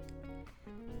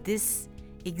 This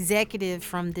executive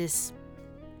from this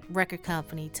record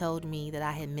company told me that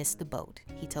I had missed the boat.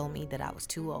 He told me that I was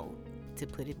too old, to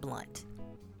put it blunt.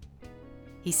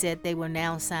 He said they were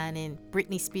now signing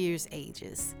Britney Spears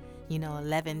ages,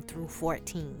 11 through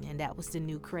 14, and that was the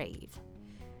new crave.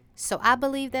 So I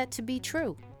believe that to be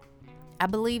true. I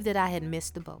believe that I had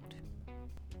missed the boat.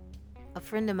 A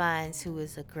friend of mine who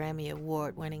is a Grammy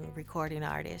Award-winning recording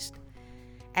artist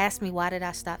asked me why did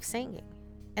I stop singing,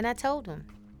 and I told him,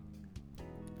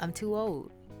 I'm too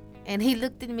old. And he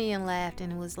looked at me and laughed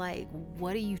and was like,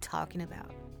 what are you talking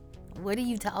about? What are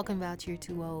you talking about? You're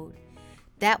too old.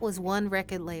 That was one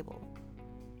record label.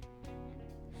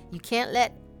 You can't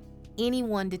let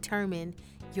anyone determine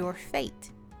your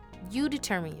fate. You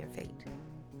determine your fate.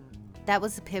 That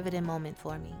was a pivoting moment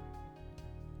for me.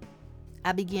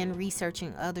 I began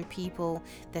researching other people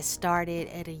that started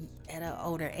at an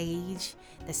older age,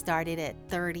 that started at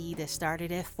 30, that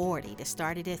started at 40, that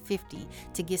started at 50,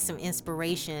 to get some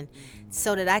inspiration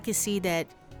so that I could see that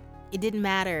it didn't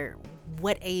matter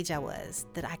what age I was,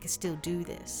 that I could still do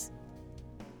this.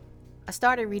 I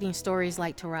started reading stories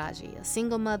like Taraji, a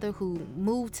single mother who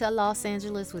moved to Los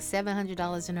Angeles with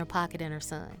 $700 in her pocket and her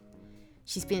son.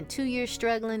 She spent 2 years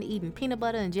struggling, eating peanut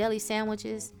butter and jelly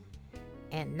sandwiches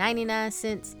and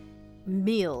 99-cent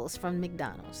meals from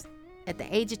McDonald's. At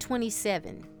the age of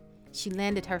 27, she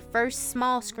landed her first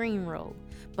small screen role,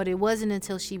 but it wasn't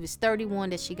until she was 31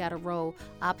 that she got a role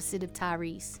opposite of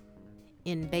Tyrese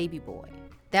in Baby Boy.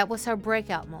 That was her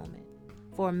breakout moment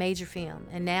for a major film,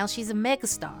 and now she's a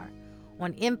megastar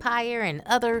on Empire and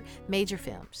other major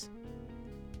films.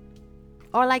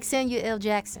 Or like Samuel L.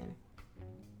 Jackson,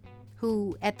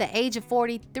 who at the age of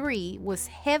 43 was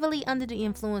heavily under the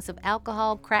influence of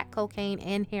alcohol, crack cocaine,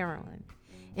 and heroin.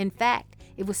 In fact,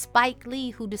 it was Spike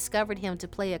Lee who discovered him to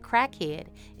play a crackhead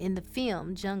in the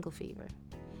film Jungle Fever.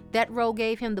 That role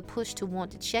gave him the push to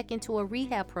want to check into a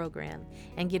rehab program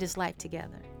and get his life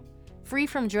together, free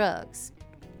from drugs.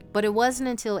 But it wasn't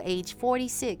until age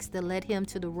 46 that led him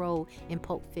to the role in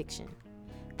Pulp Fiction.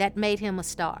 That made him a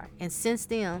star, and since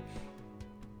then,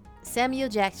 Samuel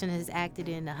Jackson has acted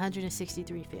in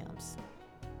 163 films.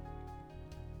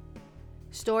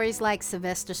 Stories like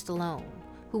Sylvester Stallone,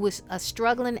 who was a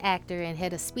struggling actor and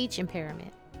had a speech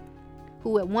impairment,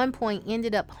 who at one point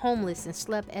ended up homeless and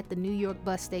slept at the New York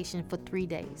bus station for 3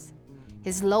 days.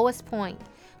 His lowest point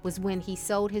was when he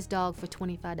sold his dog for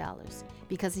 $25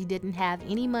 because he didn't have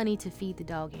any money to feed the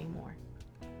dog anymore.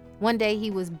 One day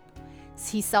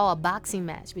he saw a boxing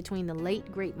match between the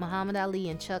late great Muhammad Ali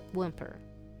and Chuck Wimper.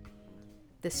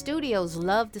 The studios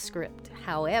loved the script.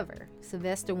 However,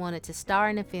 Sylvester wanted to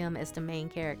star in the film as the main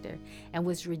character and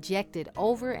was rejected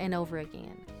over and over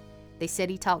again. They said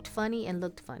he talked funny and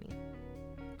looked funny.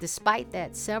 Despite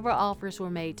that, several offers were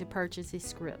made to purchase his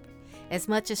script, as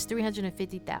much as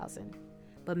 $350,000.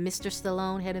 But Mr.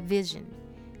 Stallone had a vision,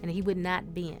 and he would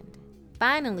not bend.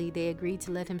 Finally, they agreed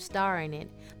to let him star in it,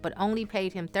 but only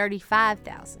paid him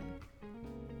 $35,000.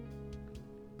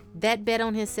 That bet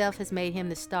on himself has made him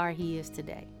the star he is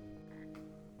today.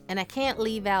 And I can't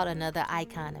leave out another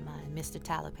icon of mine, Mr.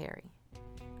 Tyler Perry.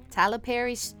 Tyler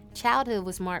Perry's childhood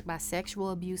was marked by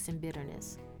sexual abuse and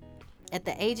bitterness. At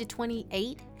the age of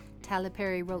 28, Tyler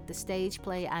Perry wrote the stage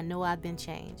play I Know I've Been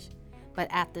Changed. But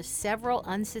after several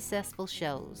unsuccessful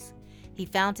shows, he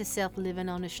found himself living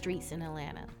on the streets in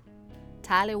Atlanta.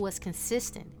 Tyler was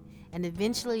consistent, and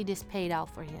eventually this paid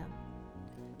off for him.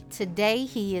 Today,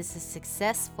 he is a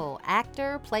successful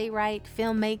actor, playwright,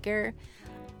 filmmaker,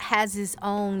 has his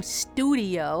own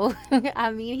studio.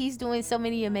 I mean, he's doing so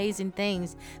many amazing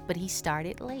things, but he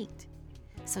started late.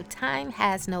 So time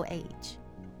has no age.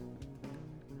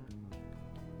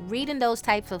 Reading those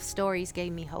types of stories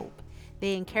gave me hope.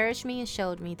 They encouraged me and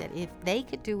showed me that if they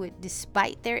could do it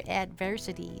despite their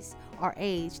adversities or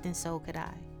age, then so could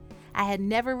I. I had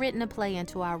never written a play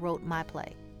until I wrote my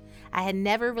play. I had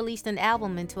never released an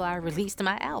album until I released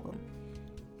my album.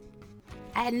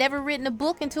 I had never written a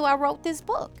book until I wrote this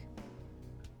book.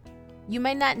 You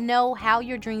may not know how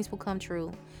your dreams will come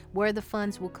true, where the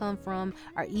funds will come from,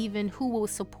 or even who will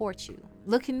support you.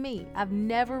 Look at me. I've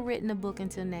never written a book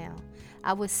until now.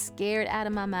 I was scared out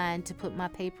of my mind to put my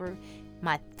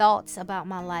thoughts about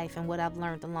my life and what I've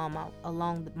learned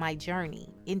along my journey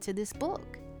into this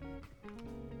book.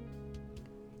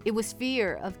 It was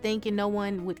fear of thinking no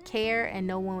one would care and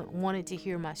no one wanted to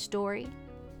hear my story.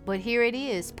 But here it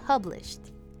is, published.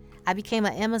 I became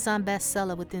an Amazon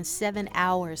bestseller within 7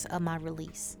 hours of my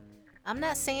release. I'm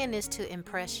not saying this to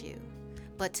impress you,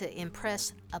 but to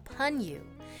impress upon you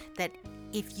that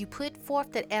if you put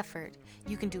forth the effort,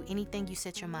 you can do anything you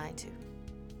set your mind to.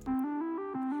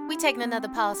 We taking another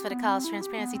pause for the College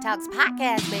Transparency Talks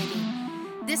podcast, baby.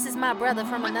 This is my brother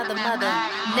from another mother,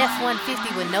 Neff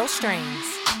 150 with no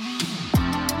strings.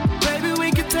 Baby,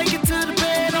 we can take it to the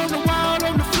bed, on the wall,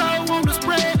 on the floor, on the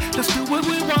spread. Let's do what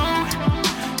we want.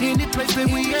 Any place that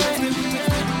we at.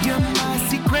 You're my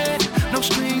secret, no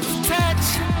strings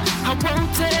attached. I won't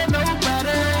tell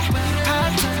nobody. I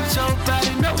touch your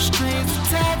body, no strings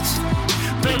attached.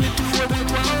 Baby, do what we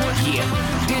want.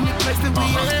 Any place place that we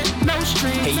at, no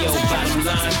strings. Hey yo, bottom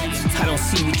line, I don't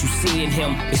see what you see in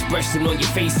him. Expression on your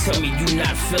face tell me you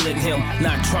not feeling him.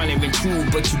 Not trying to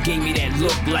intrude, but you gave me that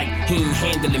look like he ain't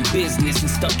handling business. He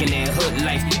stuck in that hood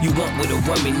life. You want what a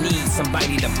woman needs,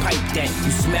 somebody to pipe that.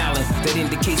 You smiling, that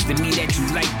indicates to me that you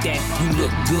like that. You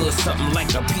look good, something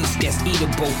like a piece that's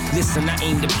eatable. Listen, I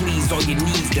aim to please all your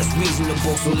needs, that's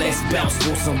reasonable. So let's bounce,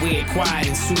 go somewhere quiet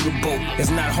and suitable.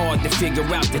 It's not hard to figure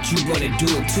out that you wanna do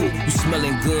it too. You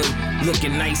smelling good,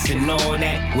 looking nice and all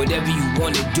that. Whatever you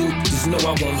wanna do, just know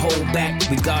I won't hold back.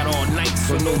 We got all night,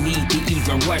 so no need to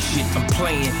even rush it. I'm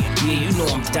playing, yeah, you know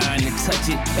I'm dying to touch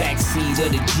it. Backseat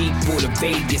of the Jeep or the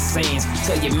Vegas Sands.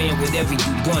 Tell your man whatever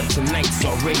you want, tonight's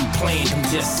already planned. I'm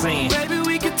just saying, baby,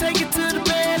 we can take it to the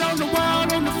bed, on the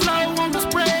wall, on the floor, on the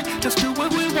spread. Just do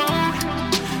what we want,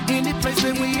 any place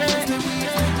that we at.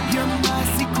 You're my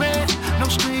secret, no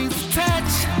strings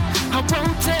attached. I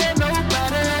won't tell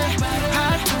nobody.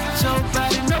 I touch your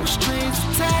body, no strings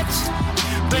attached.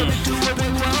 Baby, do what we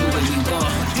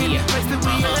want, any place that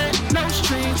we at, no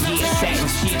strings attached. Satin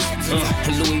sheets,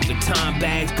 and Louis Vuitton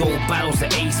bags, gold bottles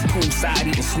of Ace, poolside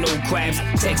eating snow crabs,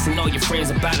 texting all your friends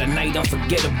about a night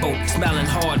unforgettable, smiling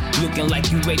hard, looking like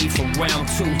you ready for round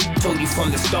two. Told you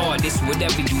from the start, it's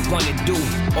whatever you wanna do.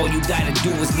 All you gotta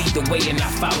do is lead the way and I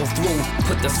follow through.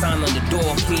 Put the sign on the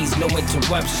door, please, no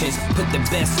interruptions. Put the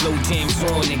best slow jams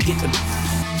on and get the...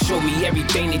 Show me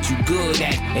everything that you good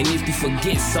at. And if you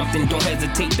forget something, don't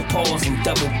hesitate to pause and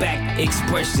double back.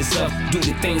 Express yourself, do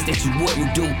the things that you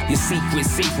wouldn't do. Your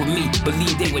secret's safe with me,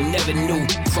 believe they would never knew.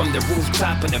 From the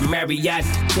rooftop of the Marriott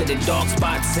to the dark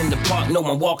spots in the park, no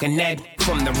one walking that.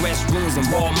 From the restrooms in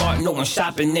Walmart, no one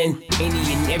shopping in.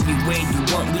 Any and everywhere you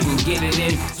want, we can get it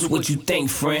in. So what you think,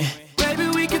 friend? Baby,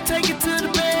 we can take it to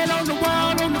the bed, on the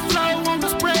wall, on the floor, on the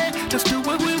spread. Just do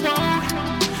what we want,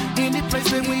 any place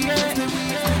that we at.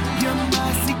 You're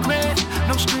my secret,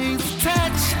 no strings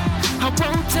attached. I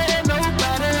won't tell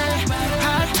nobody.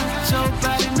 I touch your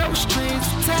body, no strings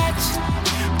attached.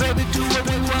 Baby, do what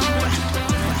we want,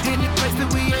 any place that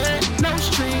we at, no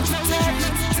strings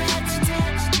attached.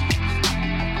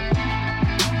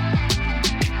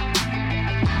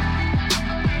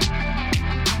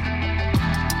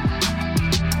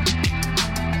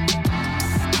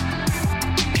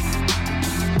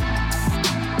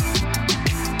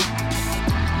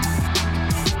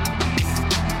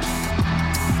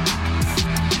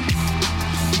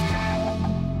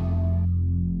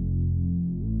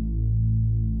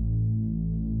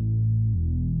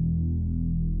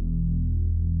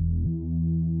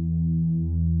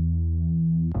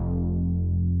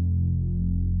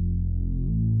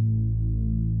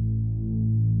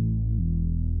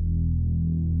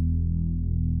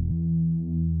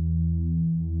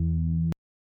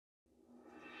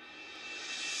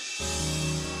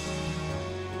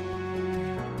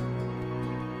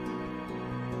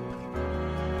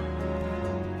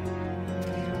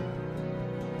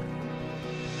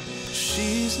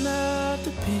 She's not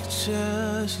the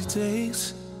picture she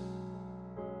takes,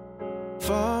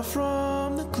 far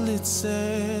from the glitz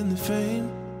and the fame.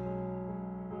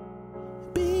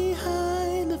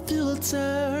 Behind the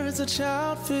filter's a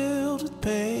child filled with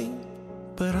pain,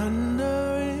 but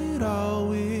under it all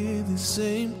we're the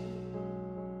same.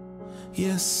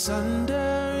 Yes,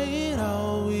 under it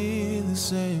all we're the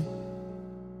same.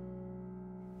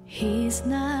 He's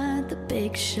not the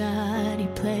big shot he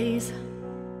plays,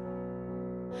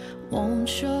 won't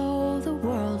show the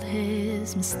world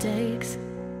his mistakes.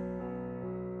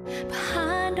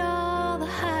 Behind all the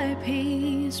hype,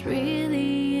 he's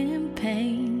really in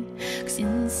pain, 'cause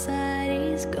inside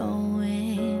he's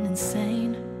going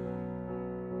insane.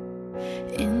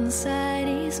 Inside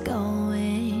he's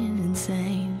going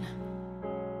insane.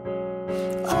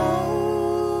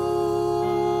 Oh,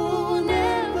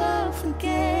 never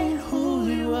forget who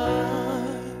you are.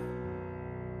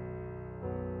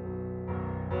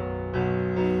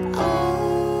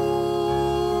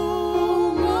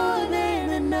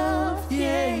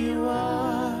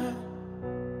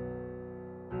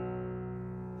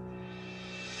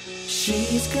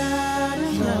 She's got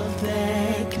a love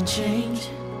that can change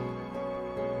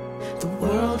the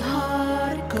world,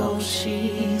 heart of gold,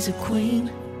 she's a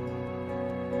queen.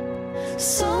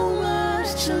 So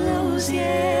much to lose,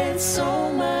 yet so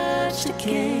much to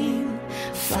gain.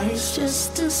 Fights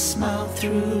just to smile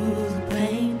through the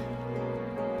pain.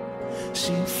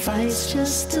 She fights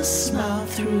just to smile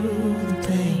through the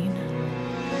pain.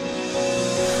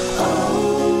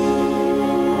 Oh,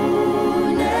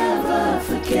 never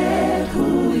forget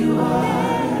who you are.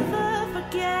 Never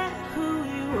forget who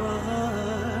you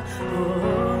are.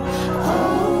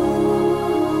 Oh,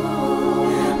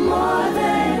 more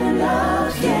than enough.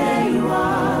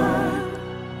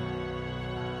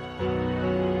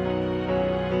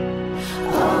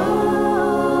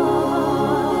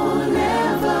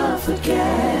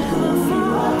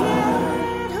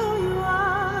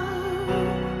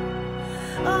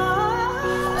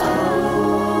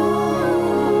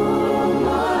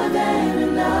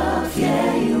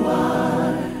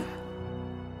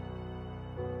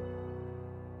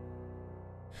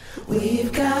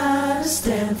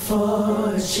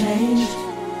 for a change.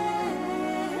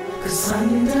 'Cause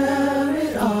under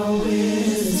it all we're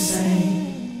the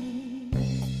same.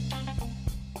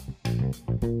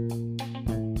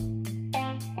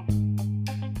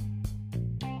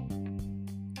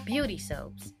 Beauty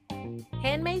soaps.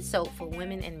 Handmade soap for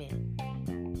women and men.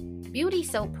 Beauty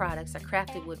soap products are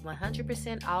crafted with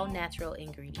 100% all-natural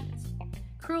ingredients,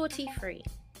 cruelty-free,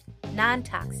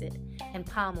 non-toxic, and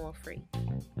palm oil-free.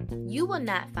 You will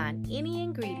not find any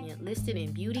ingredient listed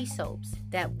in beauty soaps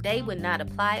that they would not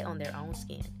apply on their own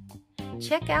skin.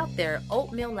 Check out their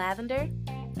oatmeal lavender,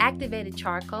 activated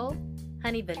charcoal,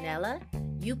 honey vanilla,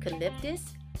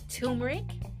 eucalyptus, turmeric,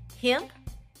 hemp,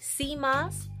 sea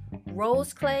moss,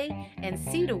 rose clay, and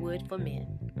cedarwood for men.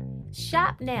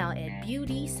 Shop now at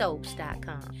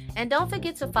beautysoaps.com. And don't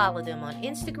forget to follow them on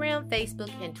Instagram,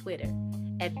 Facebook, and Twitter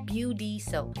at Beauty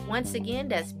Soaps. Once again,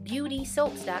 that's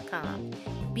beautysoaps.com.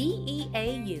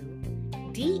 BEAUDESOAPS.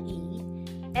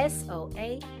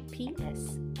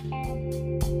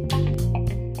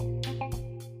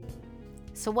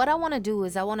 So what I want to do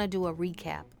is I want to do a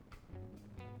recap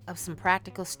of some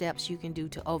practical steps you can do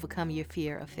to overcome your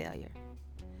fear of failure.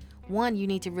 One, you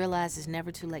need to realize it's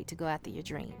never too late to go after your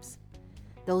dreams.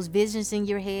 Those visions in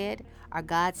your head are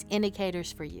God's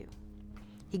indicators for you.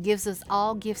 He gives us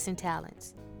all gifts and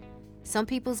talents. Some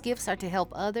people's gifts are to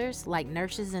help others, like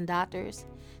nurses and doctors.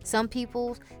 Some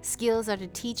people's skills are to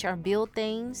teach or build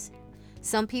things.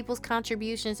 Some people's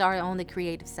contributions are on the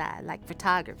creative side, like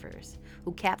photographers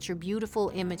who capture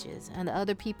beautiful images, and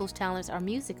other people's talents are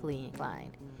musically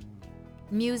inclined.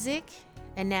 Music,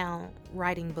 and now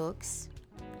writing books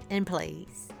and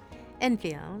plays and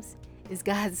films, is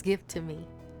God's gift to me.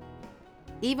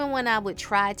 Even when I would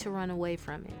try to run away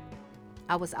from it,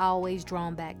 I was always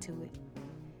drawn back to it.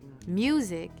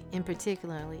 Music, in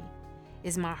particularly,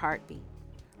 is my heartbeat.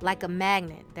 Like a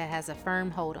magnet that has a firm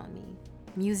hold on me,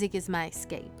 music is my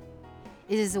escape.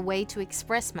 It is a way to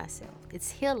express myself.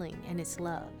 It's healing and it's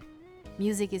love.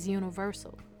 Music is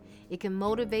universal. It can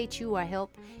motivate you or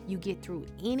help you get through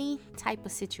any type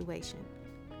of situation.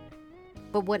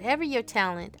 But whatever your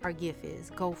talent or gift is,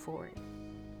 go for it.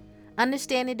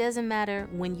 Understand it doesn't matter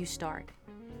when you start.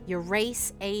 Your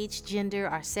race, age, gender,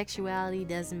 or sexuality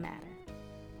doesn't matter.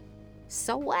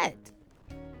 So what?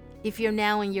 If you're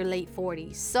now in your late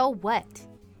 40s, so what?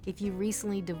 If you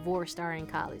recently divorced or in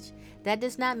college, that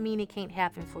does not mean it can't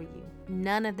happen for you.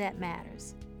 None of that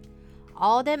matters.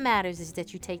 All that matters is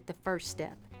that you take the first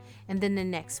step, and then the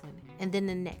next one, and then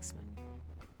the next one.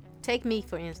 Take me,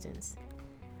 for instance.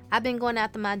 I've been going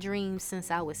after my dreams since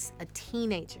I was a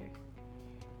teenager,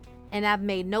 and I've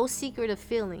made no secret of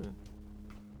feeling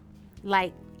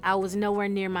like I was nowhere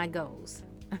near my goals.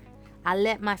 I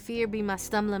let my fear be my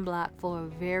stumbling block for a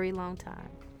very long time.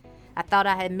 I thought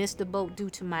I had missed the boat due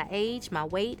to my age, my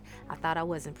weight. I thought I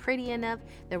wasn't pretty enough.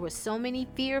 There were so many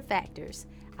fear factors.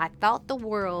 I thought the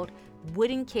world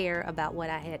wouldn't care about what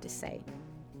I had to say.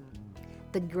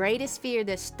 The greatest fear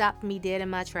that stopped me dead in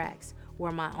my tracks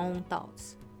were my own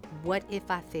thoughts. What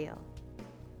if I fail?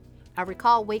 I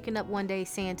recall waking up one day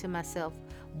saying to myself,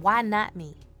 why not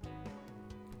me?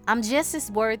 I'm just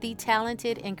as worthy,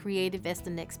 talented, and creative as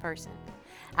the next person.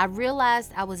 I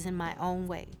realized I was in my own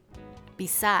way.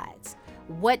 Besides,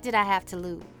 what did I have to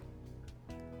lose?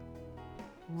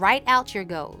 Write out your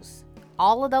goals.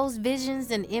 All of those visions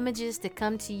and images that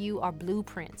come to you are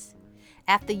blueprints.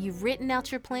 After you've written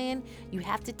out your plan, you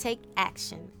have to take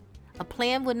action. A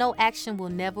plan with no action will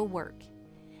never work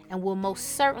and will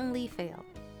most certainly fail.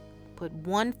 Put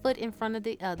one foot in front of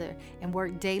the other and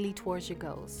work daily towards your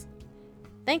goals.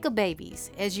 Think of babies.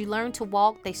 As you learn to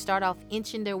walk, they start off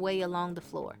inching their way along the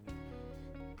floor.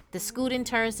 The scooting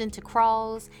turns into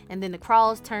crawls, and then the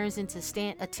crawls turns into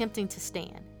attempting to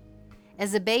stand.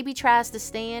 As a baby tries to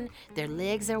stand, their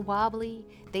legs are wobbly.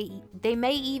 They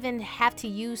may even have to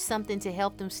use something to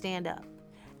help them stand up,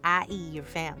 i.e. your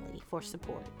family, for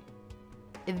support.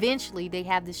 Eventually, they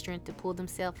have the strength to pull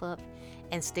themselves up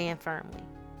and stand firmly.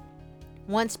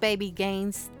 Once baby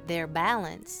gains their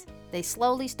balance, they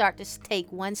slowly start to take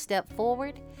one step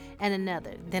forward and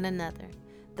another, then another.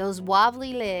 Those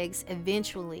wobbly legs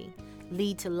eventually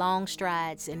lead to long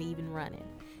strides and even running.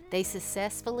 They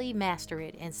successfully master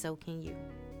it, and so can you.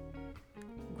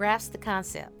 Grasp the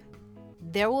concept.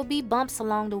 There will be bumps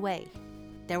along the way.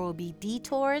 There will be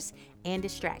detours and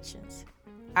distractions.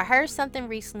 I heard something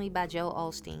recently by Joel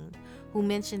Osteen, who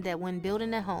mentioned that when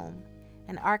building a home,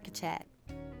 an architect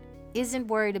isn't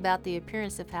worried about the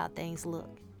appearance of how things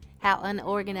look, how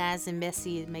unorganized and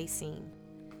messy it may seem.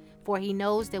 For he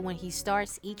knows that when he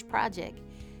starts each project,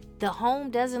 the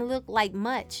home doesn't look like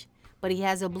much, but he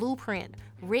has a blueprint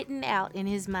written out in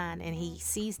his mind, and he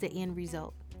sees the end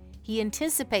result. He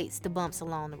anticipates the bumps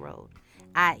along the road,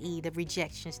 i.e. the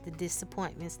rejections, the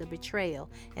disappointments, the betrayal,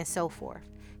 and so forth.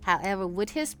 However,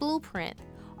 with his blueprint,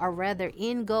 or rather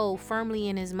end goal firmly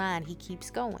in his mind, he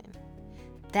keeps going.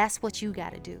 That's what you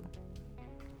got to do.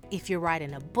 If you're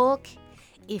writing a book,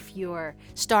 if you're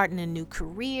starting a new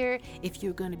career, if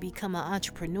you're going to become an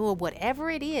entrepreneur, whatever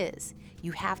it is,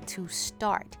 you have to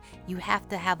start. You have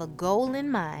to have a goal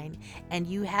in mind, and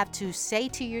you have to say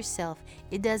to yourself,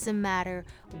 it doesn't matter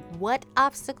what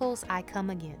obstacles I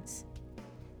come against.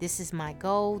 This is my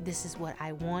goal, this is what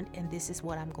I want, and this is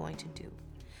what I'm going to do.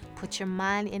 Put your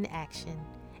mind in action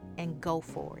and go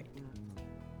for it.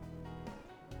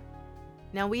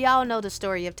 Now, we all know the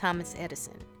story of Thomas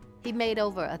Edison. He made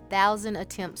over 1,000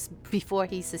 attempts before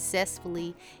he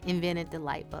successfully invented the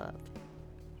light bulb.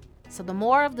 So the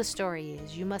moral of the story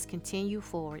is you must continue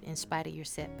forward in spite of your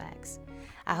setbacks.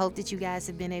 I hope that you guys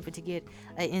have been able to get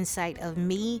an insight of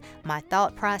me, my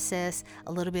thought process,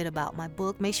 a little bit about my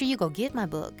book. Make sure you go get my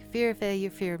book, Fear of Failure,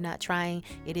 Fear of Not Trying.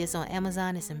 It is on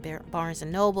Amazon. It's in Barnes &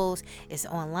 Nobles. It's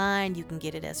online. You can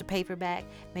get it as a paperback.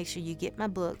 Make sure you get my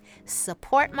book.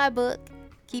 Support my book.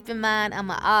 Keep in mind,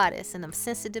 I'm an artist and I'm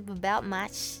sensitive about my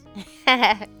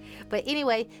But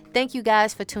anyway, thank you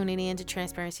guys for tuning in to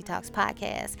Transparency Talks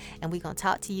Podcast. And we're going to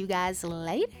talk to you guys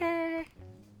later.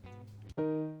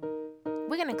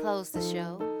 We're going to close the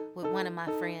show with one of my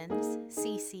friends,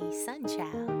 CC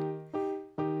Sunchild,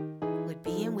 with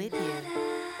Being With You.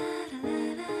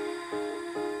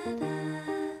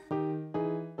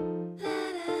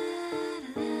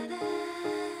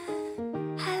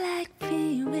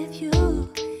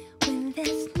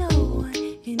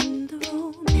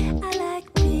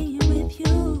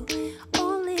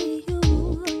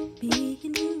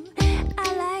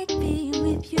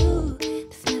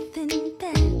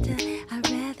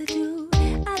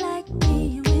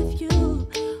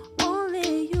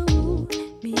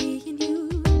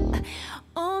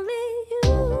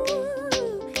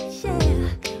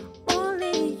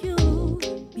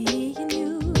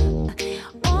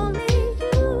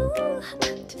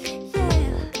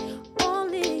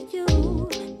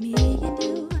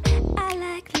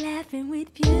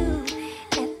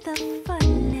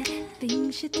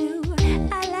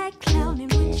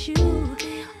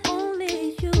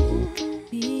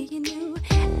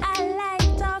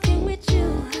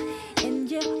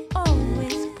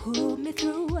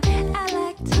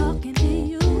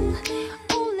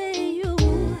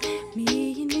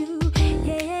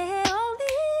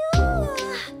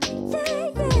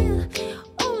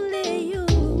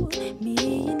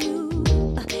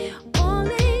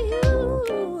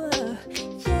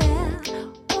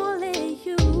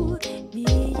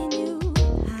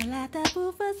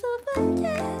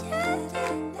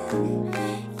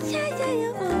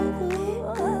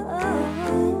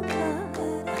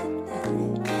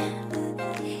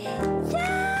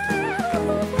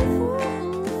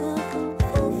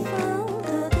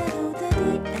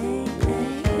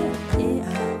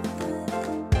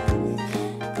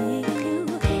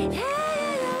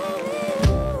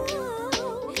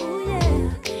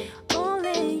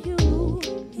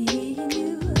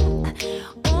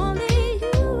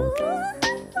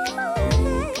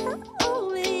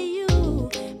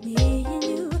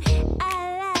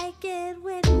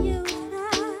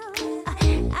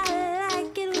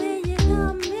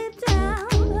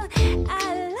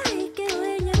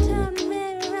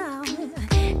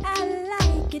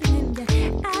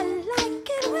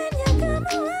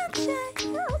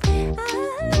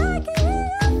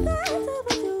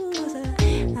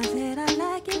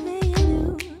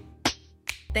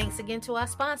 Again to our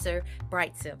sponsor,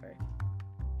 Bright Silver.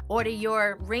 Order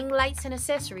your ring lights and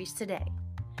accessories today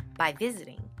by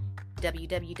visiting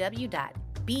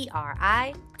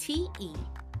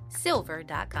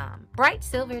www.brightsilver.com.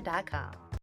 brightsilver.com.